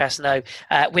many podcasts know,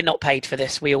 we're not paid for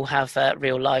this. We all have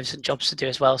real lives and jobs to do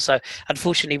as well. So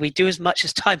unfortunately, we do as much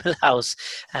as time allows,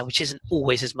 which isn't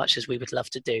always as much as we would love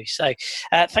to do. So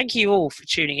thank you all for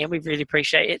tuning in. We really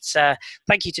appreciate it.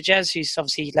 Thank you to Jez, who's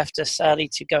obviously left us early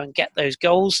to go and get those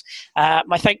goals.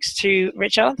 My thanks to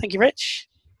Rich Allen. Thank you, Rich.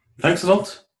 Thanks a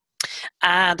lot.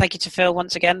 And thank you to Phil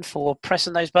once again for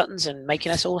pressing those buttons and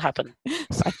making us all happen.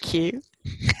 Thank you.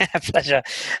 Pleasure.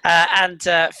 And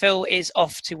Phil is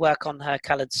off to work on her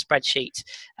coloured spreadsheet.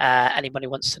 Anybody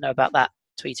wants to know about that,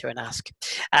 tweet her and ask.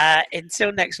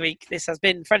 Until next week, this has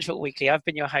been French Football Weekly. I've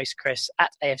been your host, Chris,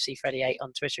 at AFC Freddy8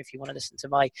 on Twitter if you want to listen to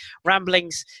my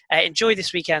ramblings. Enjoy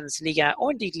this weekend's Liga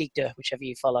or indeed Ligue 2, whichever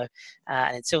you follow.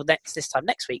 And until this time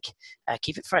next week,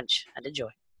 keep it French and enjoy.